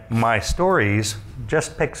 and My Stories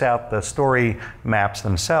just picks out the story maps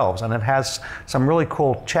themselves. And it has some really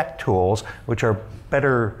cool check tools, which are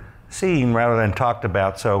better seen rather than talked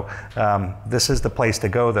about. So this is the place to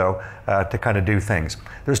go, though, to kind of do things.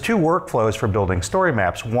 There's 2 workflows for building story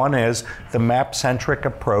maps. One is the map-centric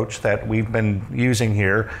approach that we've been using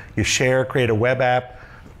here. You share, create a web app,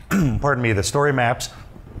 pardon me, the story maps,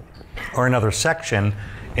 or another section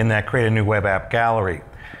in that create a new web app gallery.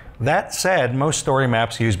 That said, most story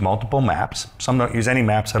maps use multiple maps. Some don't use any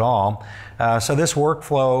maps at all. So this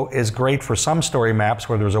workflow is great for some story maps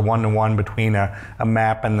where there's a one-to-one between a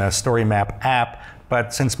map and the story map app.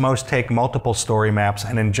 But since most take multiple story maps,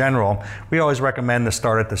 and in general, we always recommend to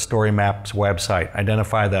start at the story maps website.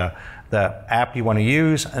 Identify the app you want to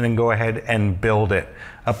use, and then go ahead and build it.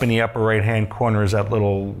 Up in the upper right-hand corner is that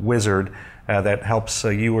little wizard that helps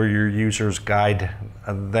you or your users guide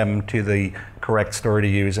them to the correct story to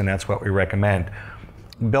use, and that's what we recommend.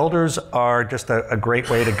 Builders are just a great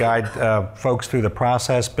way to guide folks through the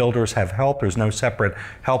process. Builders have help. There's no separate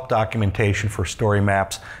help documentation for story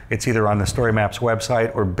maps. It's either on the Story Maps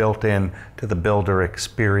website or built in to the builder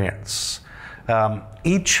experience.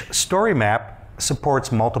 Each story map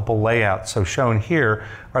supports multiple layouts. So shown here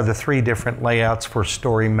are the 3 different layouts for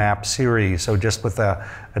story map series. So just with a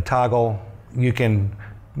toggle, you can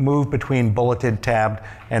move between bulleted, tabbed,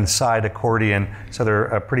 and side accordion. So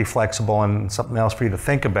they're pretty flexible and something else for you to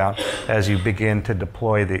think about as you begin to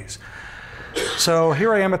deploy these. So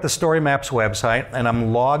here I am at the Story Maps website, and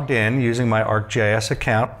I'm logged in using my ArcGIS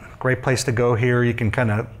account. Great place to go here. You can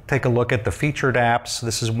kind of take a look at the featured apps.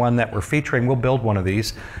 This is one that we're featuring. We'll build one of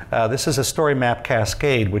these. This is a story map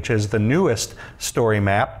cascade, which is the newest story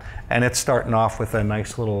map, and it's starting off with a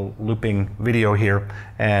nice little looping video here.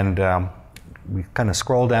 And we kind of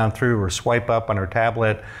scroll down through or swipe up on our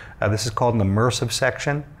tablet. This is called an immersive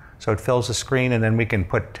section. So it fills the screen, and then we can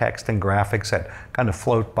put text and graphics that kind of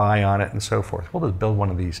float by on it and so forth. We'll just build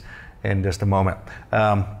one of these in just a moment.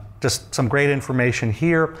 Just some great information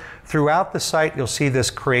here. Throughout the site, you'll see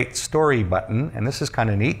this Create Story button, and this is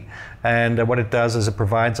kind of neat. And what it does is it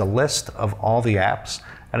provides a list of all the apps,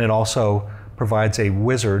 and it also provides a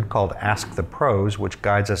wizard called Ask the Pros, which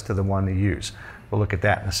guides us to the one to use. We'll look at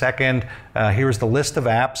that in a second. Here's the list of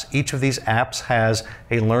apps. Each of these apps has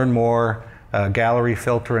a Learn More, gallery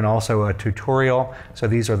filter, and also a tutorial. So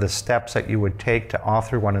these are the steps that you would take to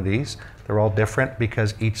author one of these. They're all different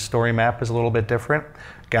because each story map is a little bit different.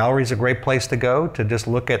 Gallery is a great place to go to just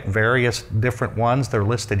look at various different ones. They're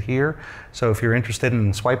listed here. So if you're interested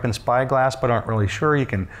in Swipe and Spyglass but aren't really sure, you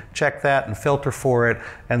can check that and filter for it,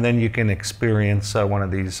 and then you can experience one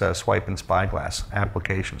of these Swipe and Spyglass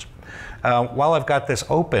applications. While I've got this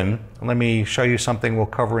open, let me show you something we'll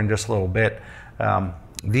cover in just a little bit.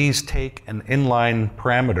 These take an inline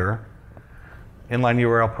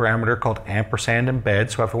URL parameter called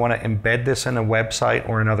 &embed. So if I want to embed this in a website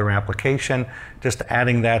or another application, just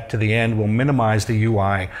adding that to the end will minimize the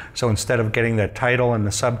UI. So instead of getting the title and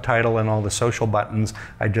the subtitle and all the social buttons,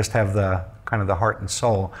 I just have the kind of the heart and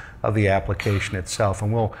soul of the application itself.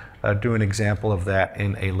 And we'll do an example of that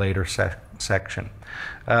in a later section.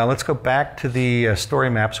 Let's go back to the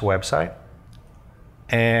Story Maps website.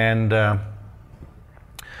 And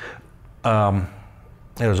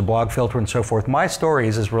there's a blog filter and so forth. My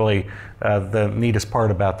Stories is really the neatest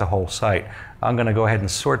part about the whole site. I'm going to go ahead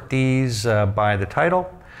and sort these by the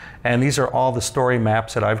title. And these are all the story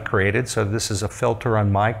maps that I've created. So this is a filter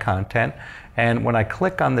on my content. And when I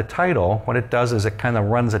click on the title, what it does is it kind of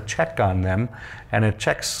runs a check on them, and it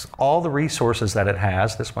checks all the resources that it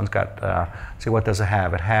has. This one's got, see, what does it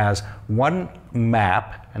have? It has one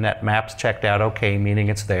map, and that map's checked out okay, meaning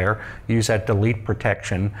it's there. Use that delete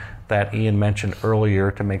protection that Ian mentioned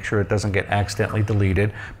earlier to make sure it doesn't get accidentally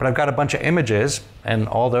deleted. But I've got a bunch of images, and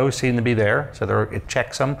all those seem to be there. So it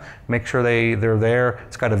checks them, make sure they're there.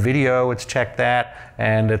 It's got a video, it's checked that,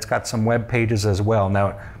 and it's got some web pages as well.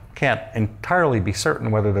 Now, can't entirely be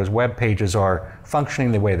certain whether those web pages are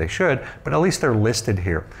functioning the way they should, but at least they're listed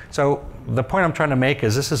here. So the point I'm trying to make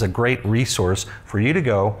is this is a great resource for you to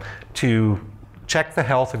go to check the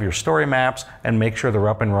health of your story maps and make sure they're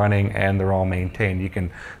up and running and they're all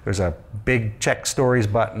maintained. There's a big check stories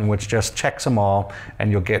button which just checks them all,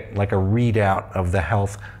 and you'll get like a readout of the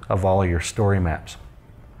health of all of your story maps.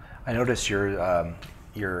 I noticed your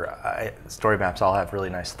story maps all have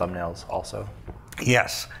really nice thumbnails also.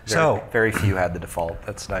 Yes. Very few had the default.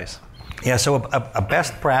 That's nice. Yeah, so a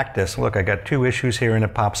best practice, look, I got 2 issues here and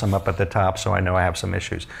it pops them up at the top, so I know I have some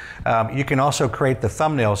issues. You can also create the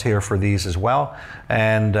thumbnails here for these as well.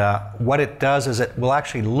 And what it does is it will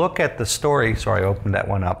actually look at the story. Sorry, I opened that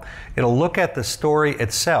one up. It'll look at the story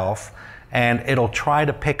itself, and it'll try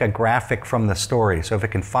to pick a graphic from the story. So if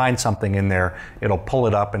it can find something in there, it'll pull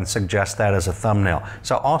it up and suggest that as a thumbnail.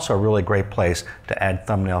 So also a really great place to add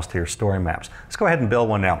thumbnails to your story maps. Let's go ahead and build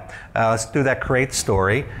one now. Let's do that Create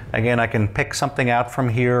Story. Again, I can pick something out from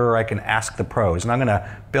here, or I can ask the pros. And I'm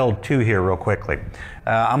gonna build 2 here real quickly.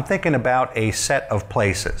 I'm thinking about a set of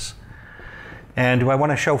places. And do I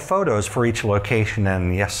want to show photos for each location?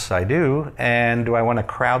 And yes, I do. And do I want to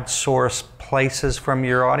crowdsource places from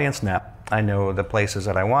your audience? No. I know the places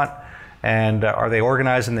that I want. And are they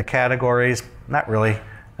organized in the categories? Not really.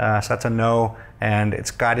 So that's a no. And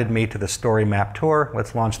it's guided me to the Story Map Tour.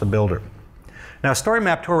 Let's launch the builder. Now, Story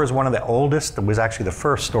Map Tour is one of the oldest. It was actually the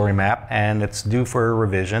first story map, and it's due for a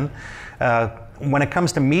revision. When it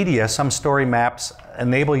comes to media, some story maps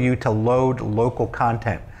enable you to load local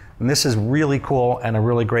content. And this is really cool and a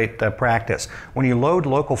really great practice. When you load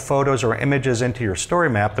local photos or images into your story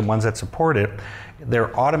map, the ones that support it,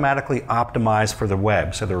 they're automatically optimized for the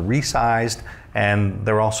web. So they're resized and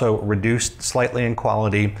they're also reduced slightly in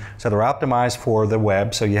quality. So they're optimized for the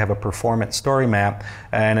web, so you have a performant story map,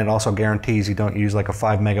 and it also guarantees you don't use like a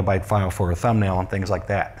 5 megabyte file for a thumbnail and things like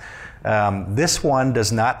that. This one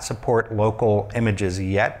does not support local images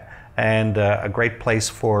yet. And a great place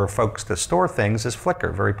for folks to store things is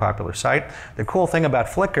Flickr, very popular site. The cool thing about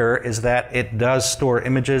Flickr is that it does store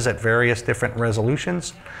images at various different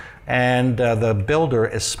resolutions, and the builder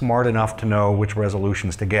is smart enough to know which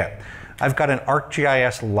resolutions to get. I've got an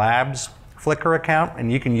ArcGIS Labs Flickr account,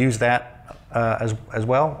 and you can use that as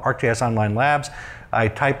well, ArcGIS Online Labs. I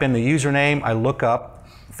type in the username, I look up.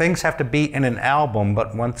 Things have to be in an album,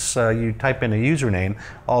 but once you type in a username,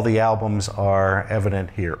 all the albums are evident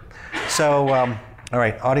here. So, all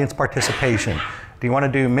right, audience participation. Do you want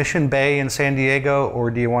to do Mission Bay in San Diego, or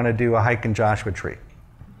do you want to do a hike in Joshua Tree?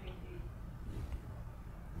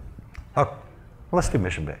 Oh, well, let's do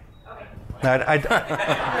Mission Bay. Okay.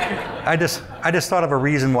 I just thought of a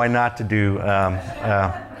reason why not to do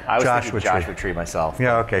I was Joshua thinking Joshua Tree myself.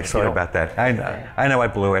 Yeah, okay, sorry about that. I know I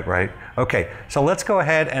blew it, right? Okay, so let's go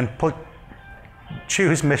ahead and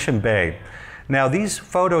choose Mission Bay. Now these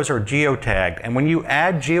photos are geotagged, and when you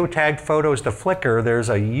add geotagged photos to Flickr, there's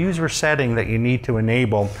a user setting that you need to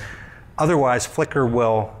enable. Otherwise, Flickr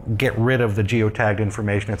will get rid of the geotagged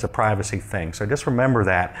information. It's a privacy thing, so just remember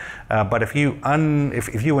that. But if you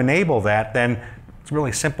enable that, then it's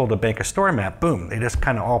really simple to make a story map. Boom, they just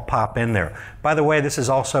kind of all pop in there. By the way, this is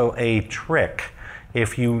also a trick.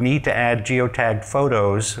 If you need to add geotagged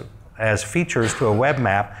photos as features to a web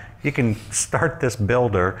map, you can start this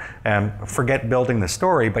builder and forget building the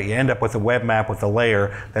story, but you end up with a web map with a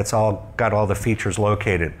layer that's all got all the features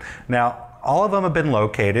located. Now, all of them have been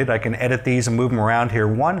located. I can edit these and move them around here.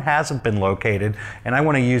 One hasn't been located, and I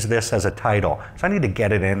want to use this as a title. So I need to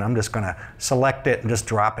get it in. I'm just going to select it and just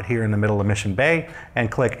drop it here in the middle of Mission Bay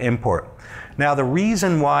and click Import. Now, the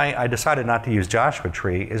reason why I decided not to use Joshua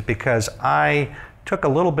Tree is because I took a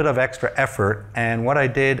little bit of extra effort, and what I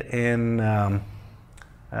did in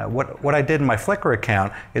what I did in my Flickr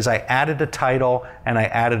account is I added a title and I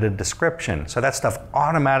added a description. So that stuff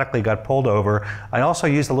automatically got pulled over. I also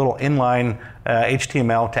used a little inline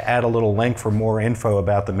HTML to add a little link for more info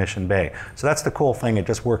about the Mission Bay. So that's the cool thing. It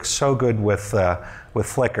just works so good with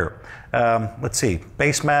Flickr. Let's see,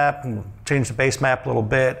 base map, change the base map a little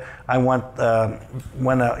bit. I want,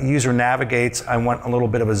 when a user navigates, I want a little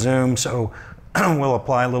bit of a zoom. So we'll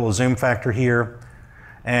apply a little zoom factor here.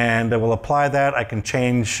 And we'll apply that. I can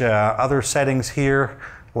change other settings here,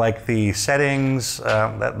 like the settings.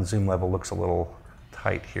 That zoom level looks a little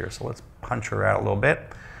tight here, so let's punch her out a little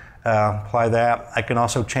bit. Apply that. I can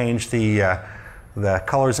also change the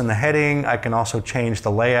colors in the heading. I can also change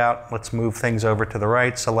the layout. Let's move things over to the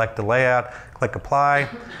right, select the layout, click Apply.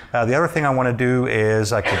 The other thing I want to do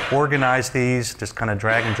is I can organize these, just kind of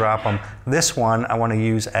drag and drop them. This one I want to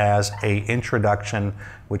use as an introduction,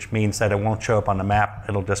 which means that it won't show up on the map.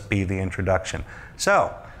 It'll just be the introduction.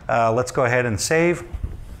 So let's go ahead and save,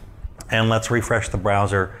 and let's refresh the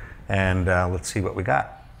browser, and let's see what we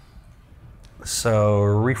got. So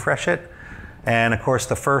refresh it. And of course,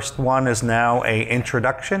 the first one is now an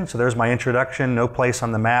introduction. So there's my introduction, no place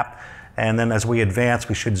on the map. And then as we advance,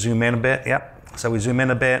 we should zoom in a bit. Yep. So we zoom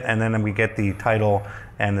in a bit, and then we get the title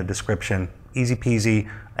and the description. Easy peasy.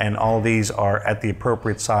 And all these are at the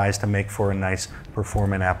appropriate size to make for a nice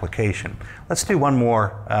performant application. Let's do one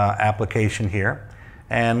more application here.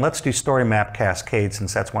 And let's do story map cascade,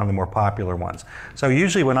 since that's one of the more popular ones. So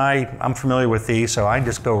usually when I'm familiar with these, so I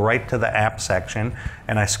just go right to the app section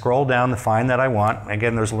and I scroll down to find that I want.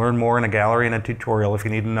 Again, there's learn more in a gallery and a tutorial if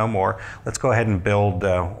you need to know more. Let's go ahead and build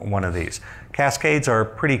one of these. Cascades are a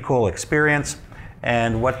pretty cool experience,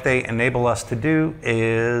 and what they enable us to do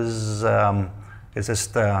is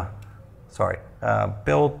just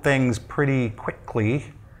build things pretty quickly,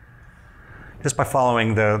 just by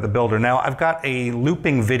following the builder. Now, I've got a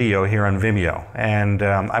looping video here on Vimeo, and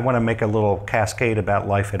I want to make a little cascade about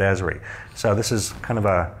life at Esri. So this is kind of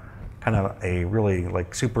a really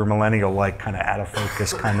like super millennial-like kind of out of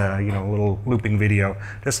focus kind of little looping video,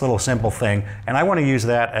 just a little simple thing. And I want to use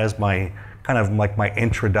that as my kind of like my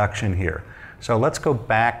introduction here. So let's go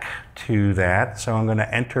back to that. So I'm going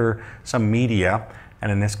to enter some media,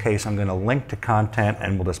 and in this case, I'm going to link to content,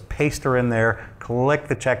 and we'll just paste her in there, click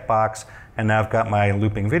the checkbox, and now I've got my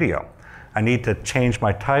looping video. I need to change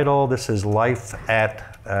my title. This is Life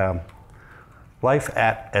at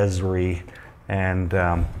Esri, and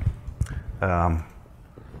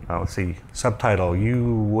let's see, subtitle,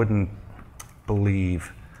 you wouldn't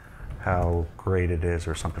believe how great it is,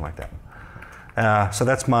 or something like that. So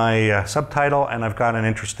that's my subtitle, and I've got an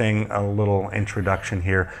interesting little introduction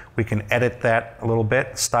here. We can edit that a little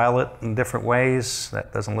bit, style it in different ways.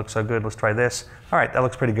 That doesn't look so good. Let's try this. All right, that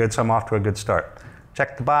looks pretty good, so I'm off to a good start.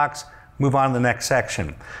 Check the box, move on to the next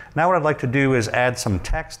section. Now what I'd like to do is add some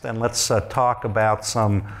text, and let's talk about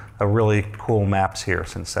some really cool maps here,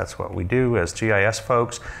 since that's what we do as GIS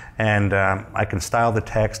folks. And I can style the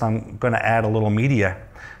text. I'm going to add a little media.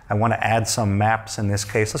 I want to add some maps in this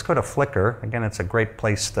case. Let's go to Flickr. Again, it's a great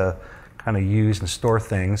place to kind of use and store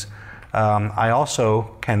things. I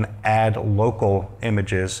also can add local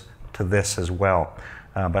images to this as well.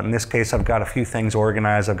 But in this case, I've got a few things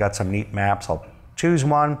organized. I've got some neat maps. I'll choose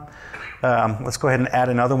one. Let's go ahead and add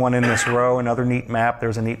another one in this row, another neat map.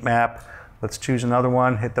 There's a neat map. Let's choose another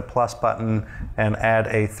one, hit the plus button, and add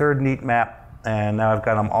a third neat map. And now I've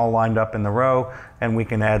got them all lined up in the row, and we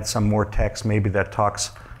can add some more text maybe that talks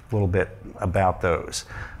a little bit about those.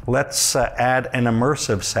 Let's add an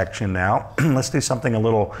immersive section now. Let's do something a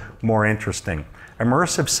little more interesting.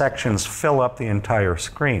 Immersive sections fill up the entire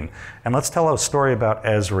screen. And let's tell a story about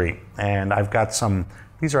Esri. And I've got some,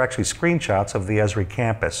 these are actually screenshots of the Esri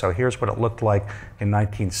campus. So here's what it looked like in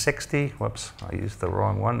 1960. Whoops, I used the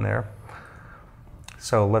wrong one there.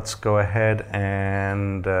 So let's go ahead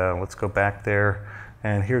and let's go back there.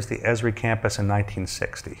 And here's the Esri campus in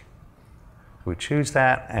 1960. We choose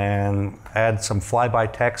that and add some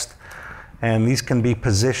flyby text. And these can be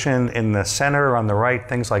positioned in the center, on the right,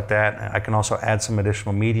 things like that. I can also add some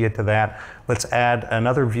additional media to that. Let's add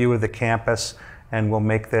another view of the campus, and we'll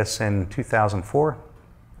make this in 2004.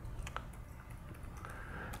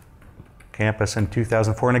 Campus in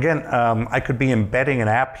 2004. And again, I could be embedding an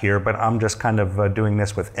app here, but I'm just kind of doing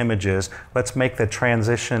this with images. Let's make the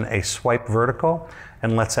transition a swipe vertical,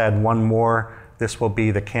 and let's add one more. This will be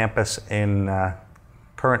the campus in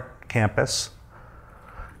current campus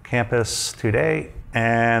today,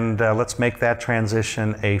 and let's make that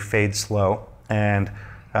transition a fade slow. And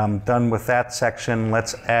I'm done with that section.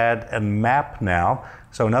 Let's add a map now.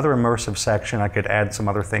 So another immersive section, I could add some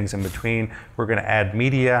other things in between. We're going to add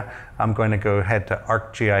media. I'm going to go ahead to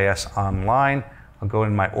ArcGIS Online. I'll go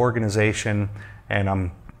in my organization,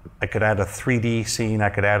 and I could add a 3D scene. I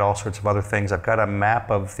could add all sorts of other things. I've got a map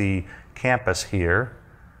of the campus here,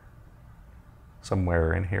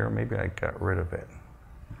 somewhere in here. Maybe I got rid of it.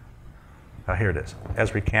 Oh, here it is,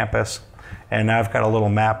 Esri campus. And now I've got a little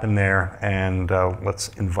map in there, and let's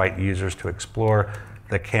invite users to explore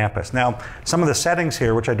the campus. Now, some of the settings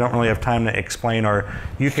here, which I don't really have time to explain, are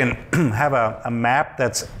you can have a map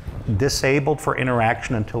that's disabled for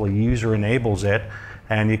interaction until a user enables it,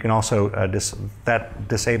 and you can also, that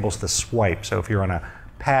disables the swipe. So if you're on a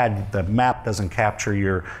pad, the map doesn't capture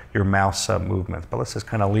your mouse movements, but let's just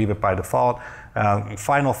kind of leave it by default.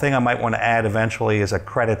 Final thing I might want to add eventually is a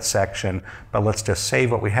credits section, but let's just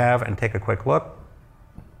save what we have and take a quick look.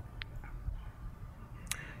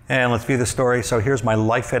 And let's view the story. So here's my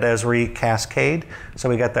Life at Esri cascade. So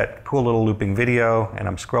we got that cool little looping video, and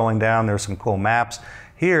I'm scrolling down. There's some cool maps.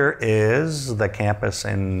 Here is the campus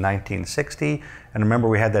in 1960. And remember,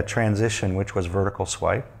 we had that transition, which was vertical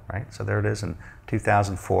swipe, right? So there it is in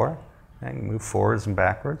 2004. And move forwards and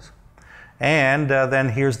backwards. And then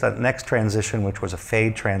here's the next transition, which was a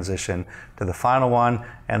fade transition to the final one.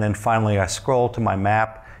 And then finally, I scroll to my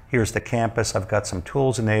map. Here's the campus. I've got some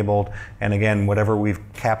tools enabled. And again, whatever we've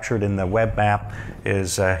captured in the web map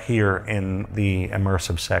is here in the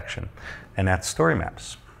immersive section. And that's story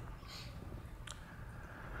maps.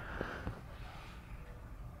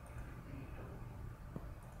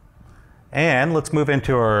 And let's move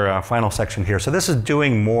into our final section here. So this is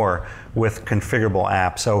doing more with configurable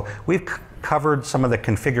apps. So we've covered some of the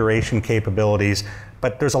configuration capabilities,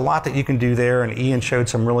 but there's a lot that you can do there, and Ian showed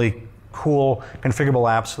some really cool configurable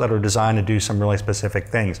apps that are designed to do some really specific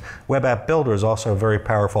things. Web App Builder is also a very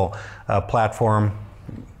powerful platform.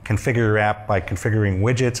 Configure your app by configuring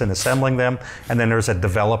widgets and assembling them. And then there's a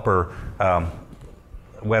developer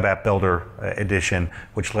Web App Builder edition,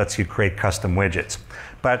 which lets you create custom widgets.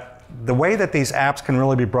 But the way that these apps can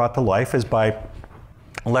really be brought to life is by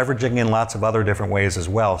leveraging in lots of other different ways as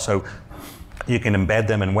well. So you can embed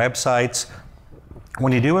them in websites.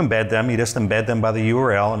 When you do embed them, you just embed them by the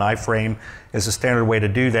URL, and iframe is a standard way to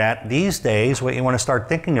do that. These days, what you want to start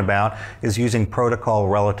thinking about is using protocol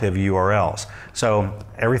relative URLs. So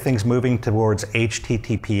everything's moving towards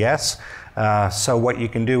HTTPS. So what you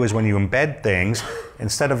can do is when you embed things,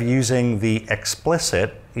 instead of using the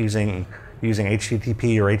explicit, using using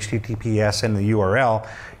HTTP or HTTPS in the URL,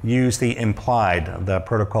 use the implied, the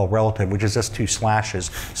protocol relative, which is just 2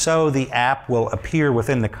 slashes. So the app will appear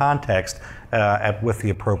within the context with the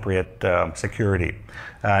appropriate security.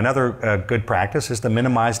 Another good practice is to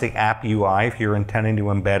minimize the app UI if you're intending to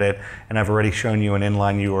embed it, and I've already shown you an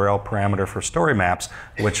inline URL parameter for story maps,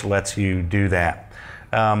 which lets you do that.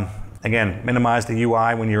 Again, minimize the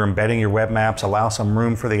UI when you're embedding your web maps, allow some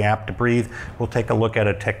room for the app to breathe. We'll take a look at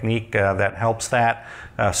a technique that helps that.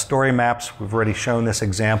 Story maps, we've already shown this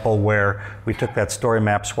example where we took that story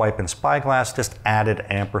map swipe and spyglass, just added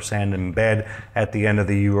ampersand embed at the end of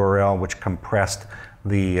the URL, which compressed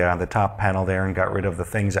the top panel there and got rid of the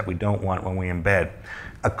things that we don't want when we embed.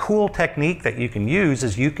 A cool technique that you can use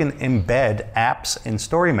is you can embed apps in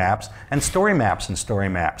story maps and story maps in story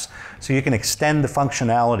maps. So you can extend the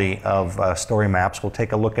functionality of story maps. We'll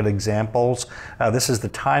take a look at examples. This is the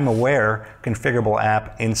time-aware configurable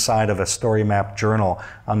app inside of a story map journal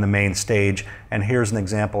on the main stage. And here's an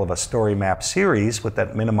example of a story map series with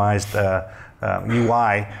that minimized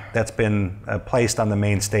UI that's been placed on the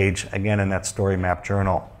main stage, again in that story map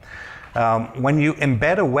journal. When you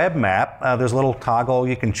embed a web map, there's a little toggle.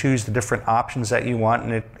 You can choose the different options that you want,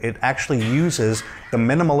 and it actually uses the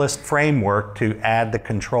minimalist framework to add the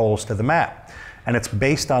controls to the map. And it's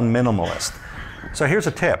based on minimalist. So here's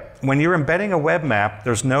a tip. When you're embedding a web map,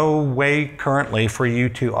 there's no way currently for you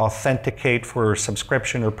to authenticate for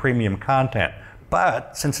subscription or premium content.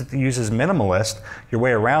 But since it uses minimalist, your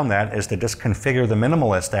way around that is to just configure the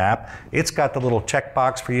minimalist app. It's got the little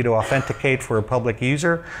checkbox for you to authenticate for a public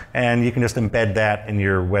user, and you can just embed that in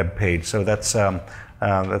your web page. So that's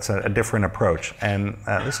a different approach. And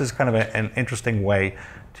this is kind of an interesting way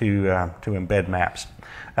to embed maps.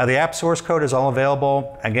 The app source code is all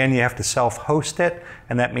available. Again, you have to self-host it,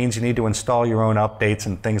 and that means you need to install your own updates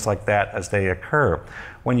and things like that as they occur.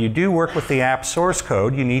 When you do work with the app source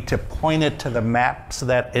code, you need to point it to the maps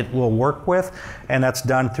that it will work with, and that's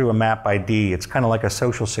done through a map ID. It's kind of like a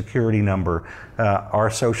social security number.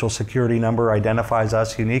 Our social security number identifies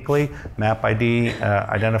us uniquely. Map ID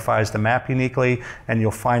identifies the map uniquely, and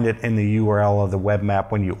you'll find it in the URL of the web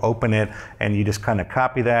map when you open it, and you just kind of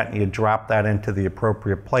copy that and you drop that into the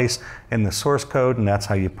appropriate place in the source code, and that's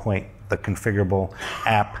how you point the configurable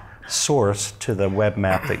app source to the web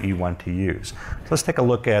map that you want to use. So let's take a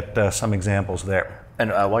look at some examples there.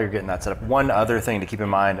 And while you're getting that set up, one other thing to keep in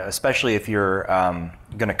mind, especially if you're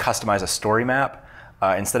going to customize a story map,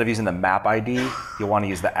 instead of using the map ID, you'll want to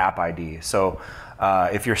use the app ID. So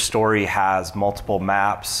if your story has multiple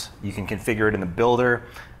maps, you can configure it in the builder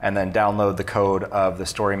and then download the code of the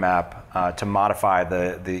story map to modify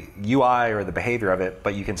the UI or the behavior of it,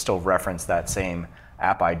 but you can still reference that same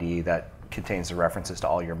app ID that contains the references to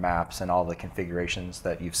all your maps and all the configurations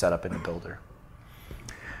that you've set up in the builder.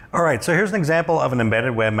 All right, so here's an example of an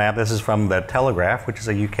embedded web map. This is from The Telegraph, which is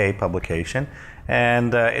a UK publication,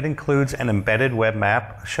 and it includes an embedded web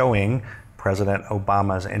map showing President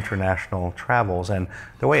Obama's international travels. And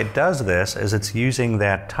the way it does this is it's using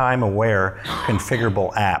that time-aware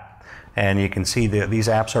configurable app. And you can see that these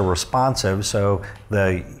apps are responsive, so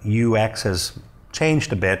the UX has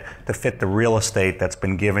changed a bit to fit the real estate that's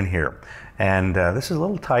been given here. And this is a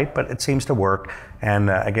little tight, but it seems to work. And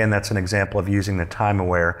again, that's an example of using the time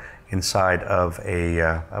aware inside of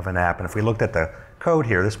an app. And if we looked at the code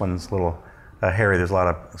here, this one's a little hairy. There's a lot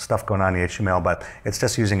of stuff going on in the HTML, but it's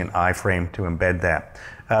just using an iframe to embed that.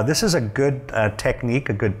 This is a good technique,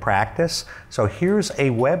 a good practice. So here's a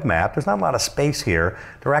web map. There's not a lot of space here.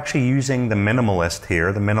 They're actually using the minimalist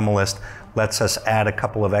here. The minimalist lets us add a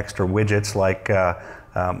couple of extra widgets like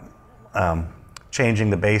changing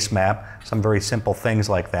the base map, some very simple things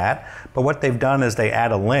like that. But what they've done is they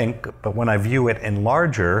add a link, but when I view it in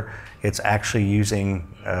larger, it's actually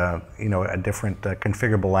using a different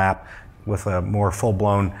configurable app with a more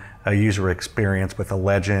full-blown user experience with a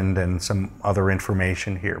legend and some other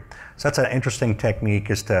information here. So that's an interesting technique,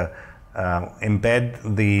 is to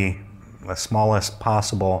embed the smallest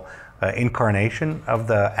possible incarnation of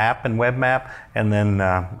the app and web map, and then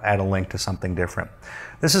add a link to something different.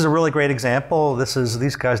 This is a really great example.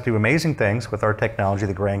 These guys do amazing things with our technology,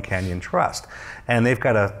 the Grand Canyon Trust. And they've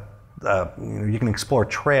got you can explore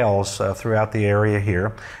trails throughout the area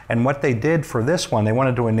here. And what they did for this one, they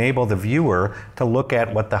wanted to enable the viewer to look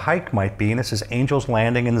at what the hike might be. And this is Angel's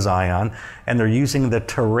Landing in Zion. And they're using the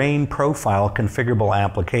terrain profile configurable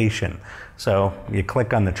application. So you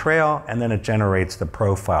click on the trail, and then it generates the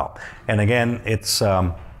profile. And again, it's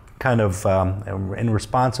kind of in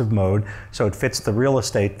responsive mode, so it fits the real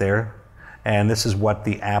estate there. And this is what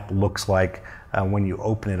the app looks like when you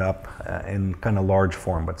open it up in kind of large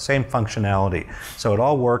form, but same functionality. So it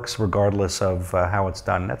all works regardless of how it's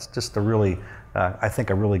done. That's just a really, I think,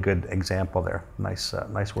 a really good example there. Nice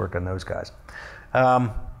work on those guys.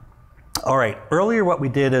 All right, earlier what we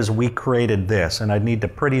did is we created this, and I'd need to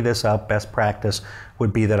pretty this up. Best practice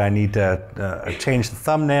would be that I need to change the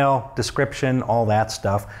thumbnail, description, all that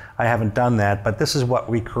stuff. I haven't done that, but this is what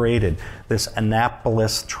we created, this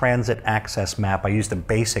Annapolis Transit Access Map. I used a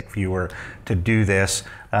basic viewer to do this.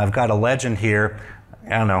 I've got a legend here.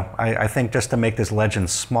 I don't know, I think just to make this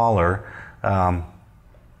legend smaller,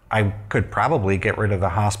 I could probably get rid of the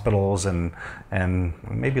hospitals and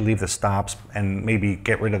maybe leave the stops and maybe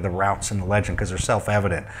get rid of the routes in the legend because they're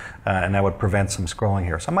self-evident, and that would prevent some scrolling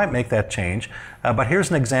here. So I might make that change. But here's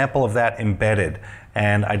an example of that embedded.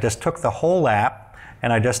 And I just took the whole app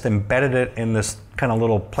and I just embedded it in this kind of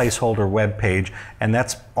little placeholder web page. And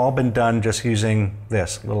that's all been done just using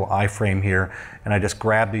this little iframe here. And I just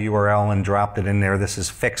grabbed the URL and dropped it in there. This is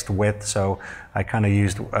fixed width, so I kind of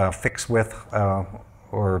used fixed width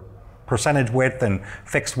or percentage width and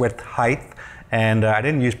fixed width height. And I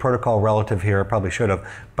didn't use protocol relative here, I probably should have.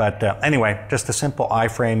 But anyway, just a simple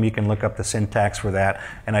iframe. You can look up the syntax for that,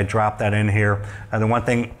 and I dropped that in here. The one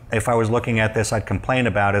thing, if I was looking at this, I'd complain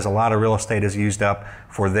about is a lot of real estate is used up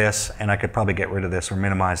for this, and I could probably get rid of this or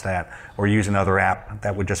minimize that, or use another app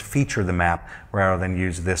that would just feature the map rather than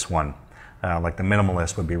use this one. Like the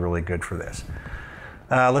minimalist would be really good for this.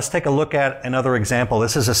 Let's take a look at another example.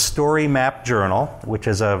 This is a story map journal, which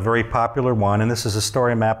is a very popular one, and this is a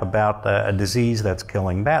story map about a disease that's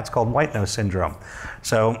killing bats called white nose syndrome.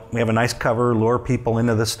 So we have a nice cover, lure people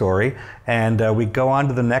into the story, and we go on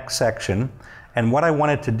to the next section. And what I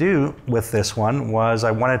wanted to do with this one was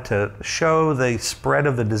I wanted to show the spread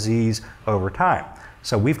of the disease over time.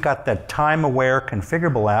 So we've got that time-aware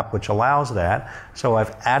configurable app, which allows that. So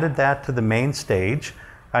I've added that to the main stage.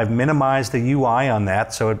 I've minimized the UI on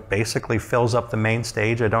that, so it basically fills up the main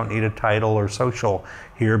stage. I don't need a title or social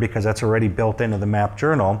here because that's already built into the map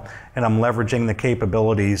journal, and I'm leveraging the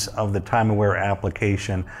capabilities of the time-aware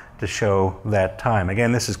application to show that time.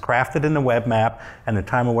 Again, this is crafted in the web map, and the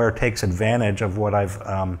time-aware takes advantage of what I've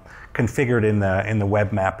configured in the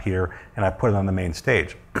web map here, and I put it on the main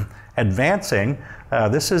stage. Advancing,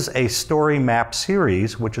 this is a story map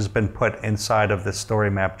series which has been put inside of the story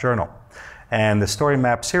map journal. And the story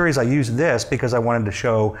map series, I used this because I wanted to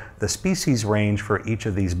show the species range for each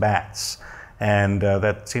of these bats. And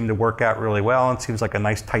that seemed to work out really well, and seems like a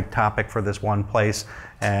nice tight topic for this one place.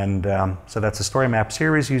 And so that's a story map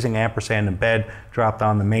series using ampersand embed dropped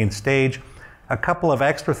on the main stage. A couple of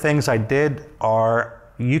extra things I did are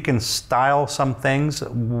you can style some things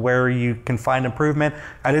where you can find improvement.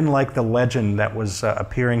 I didn't like the legend that was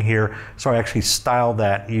appearing here, so I actually styled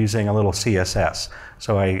that using a little CSS.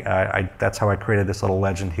 So that's how I created this little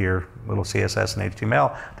legend here, little CSS and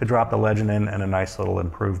HTML to drop the legend in, and a nice little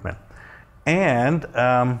improvement. And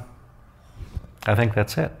I think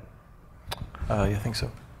that's it. Yeah, I think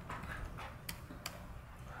so.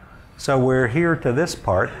 So we're here to this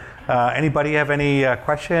part. Anybody have any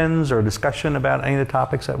questions or discussion about any of the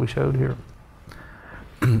topics that we showed here?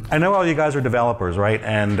 I know all you guys are developers, right?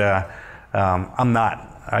 And I'm not.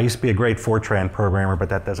 I used to be a great Fortran programmer, but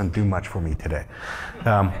that doesn't do much for me today.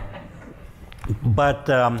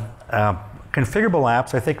 Configurable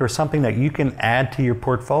apps, I think, are something that you can add to your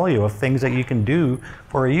portfolio of things that you can do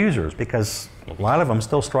for users, because a lot of them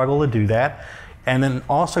still struggle to do that. And then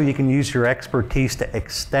also you can use your expertise to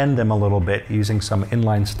extend them a little bit using some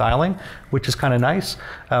inline styling, which is kind of nice.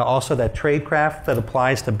 Also that tradecraft that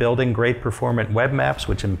applies to building great performant web maps,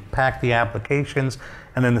 which impact the applications.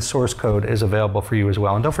 And then the source code is available for you as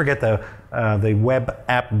well. And don't forget the Web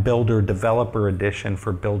App Builder Developer Edition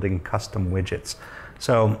for building custom widgets.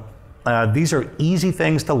 So these are easy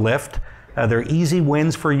things to lift. They're easy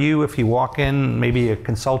wins for you if you walk in, maybe a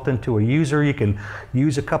consultant to a user. You can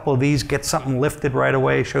use a couple of these, get something lifted right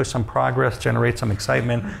away, show some progress, generate some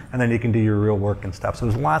excitement, and then you can do your real work and stuff. So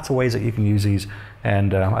there's lots of ways that you can use these,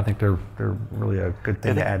 and I think they're really a good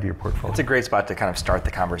thing to add to your portfolio. It's a great spot to kind of start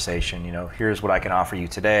the conversation. You know, here's what I can offer you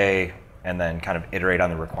today, and then kind of iterate on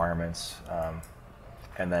the requirements,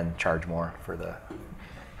 and then charge more for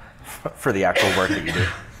the actual work that you do.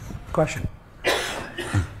 Question.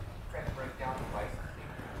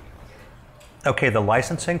 Okay, the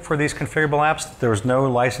licensing for these configurable apps, there's no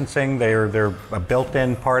licensing. They're a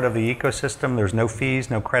built-in part of the ecosystem. There's no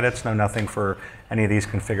fees, no credits, no nothing for any of these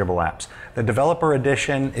configurable apps. The developer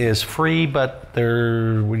edition is free, but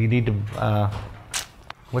you need to,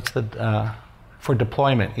 for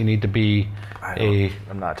deployment, you need to be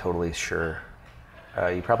I'm not totally sure.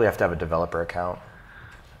 You probably have to have a developer account.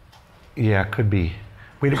 Yeah, could be.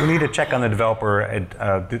 We need to check on the developer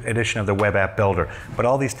edition of the web app builder. But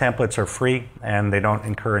all these templates are free and they don't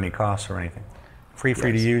incur any costs or anything. Free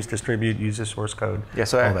to use, distribute, use the source code. Yeah,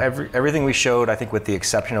 so everything we showed, I think with the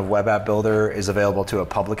exception of web app builder, is available to a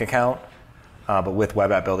public account. But with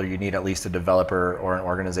web app builder, you need at least a developer or an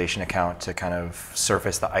organization account to kind of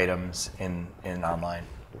surface the items in online.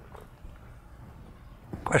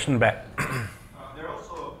 Question back. They're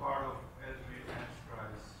also a part of Esri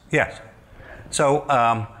Enterprise. Yes. So,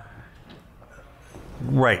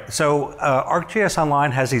 right. So ArcGIS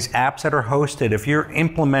Online has these apps that are hosted. If you're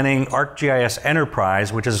implementing ArcGIS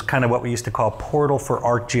Enterprise, which is kind of what we used to call Portal for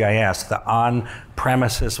ArcGIS, the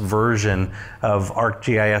on-premises version of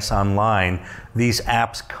ArcGIS Online, these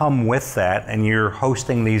apps come with that, and you're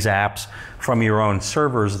hosting these apps from your own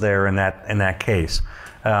servers there in that case.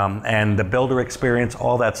 And the builder experience,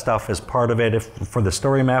 all that stuff is part of it. For the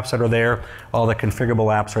story maps that are there, all the configurable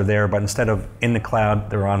apps are there, but instead of in the cloud,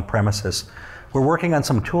 they're on premises. We're working on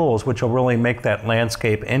some tools which will really make that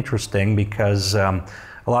landscape interesting because a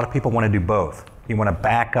lot of people want to do both. You want to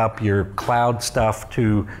back up your cloud stuff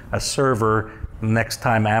to a server next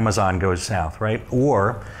time Amazon goes south, right?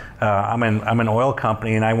 Or I'm an oil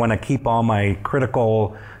company and I want to keep all my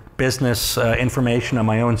critical business information on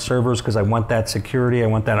my own servers because I want that security, I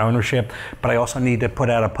want that ownership, but I also need to put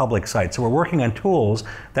out a public site. So we're working on tools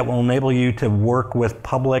that will enable you to work with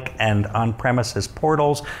public and on-premises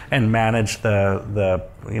portals and manage the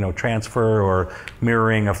transfer or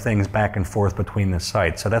mirroring of things back and forth between the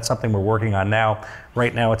sites. So that's something we're working on now.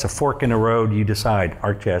 Right now it's a fork in the road. You decide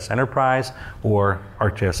ArcGIS Enterprise or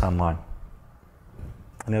ArcGIS Online.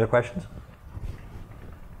 Any other questions?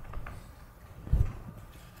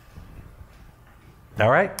 All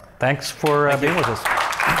right. Thanks for being with us.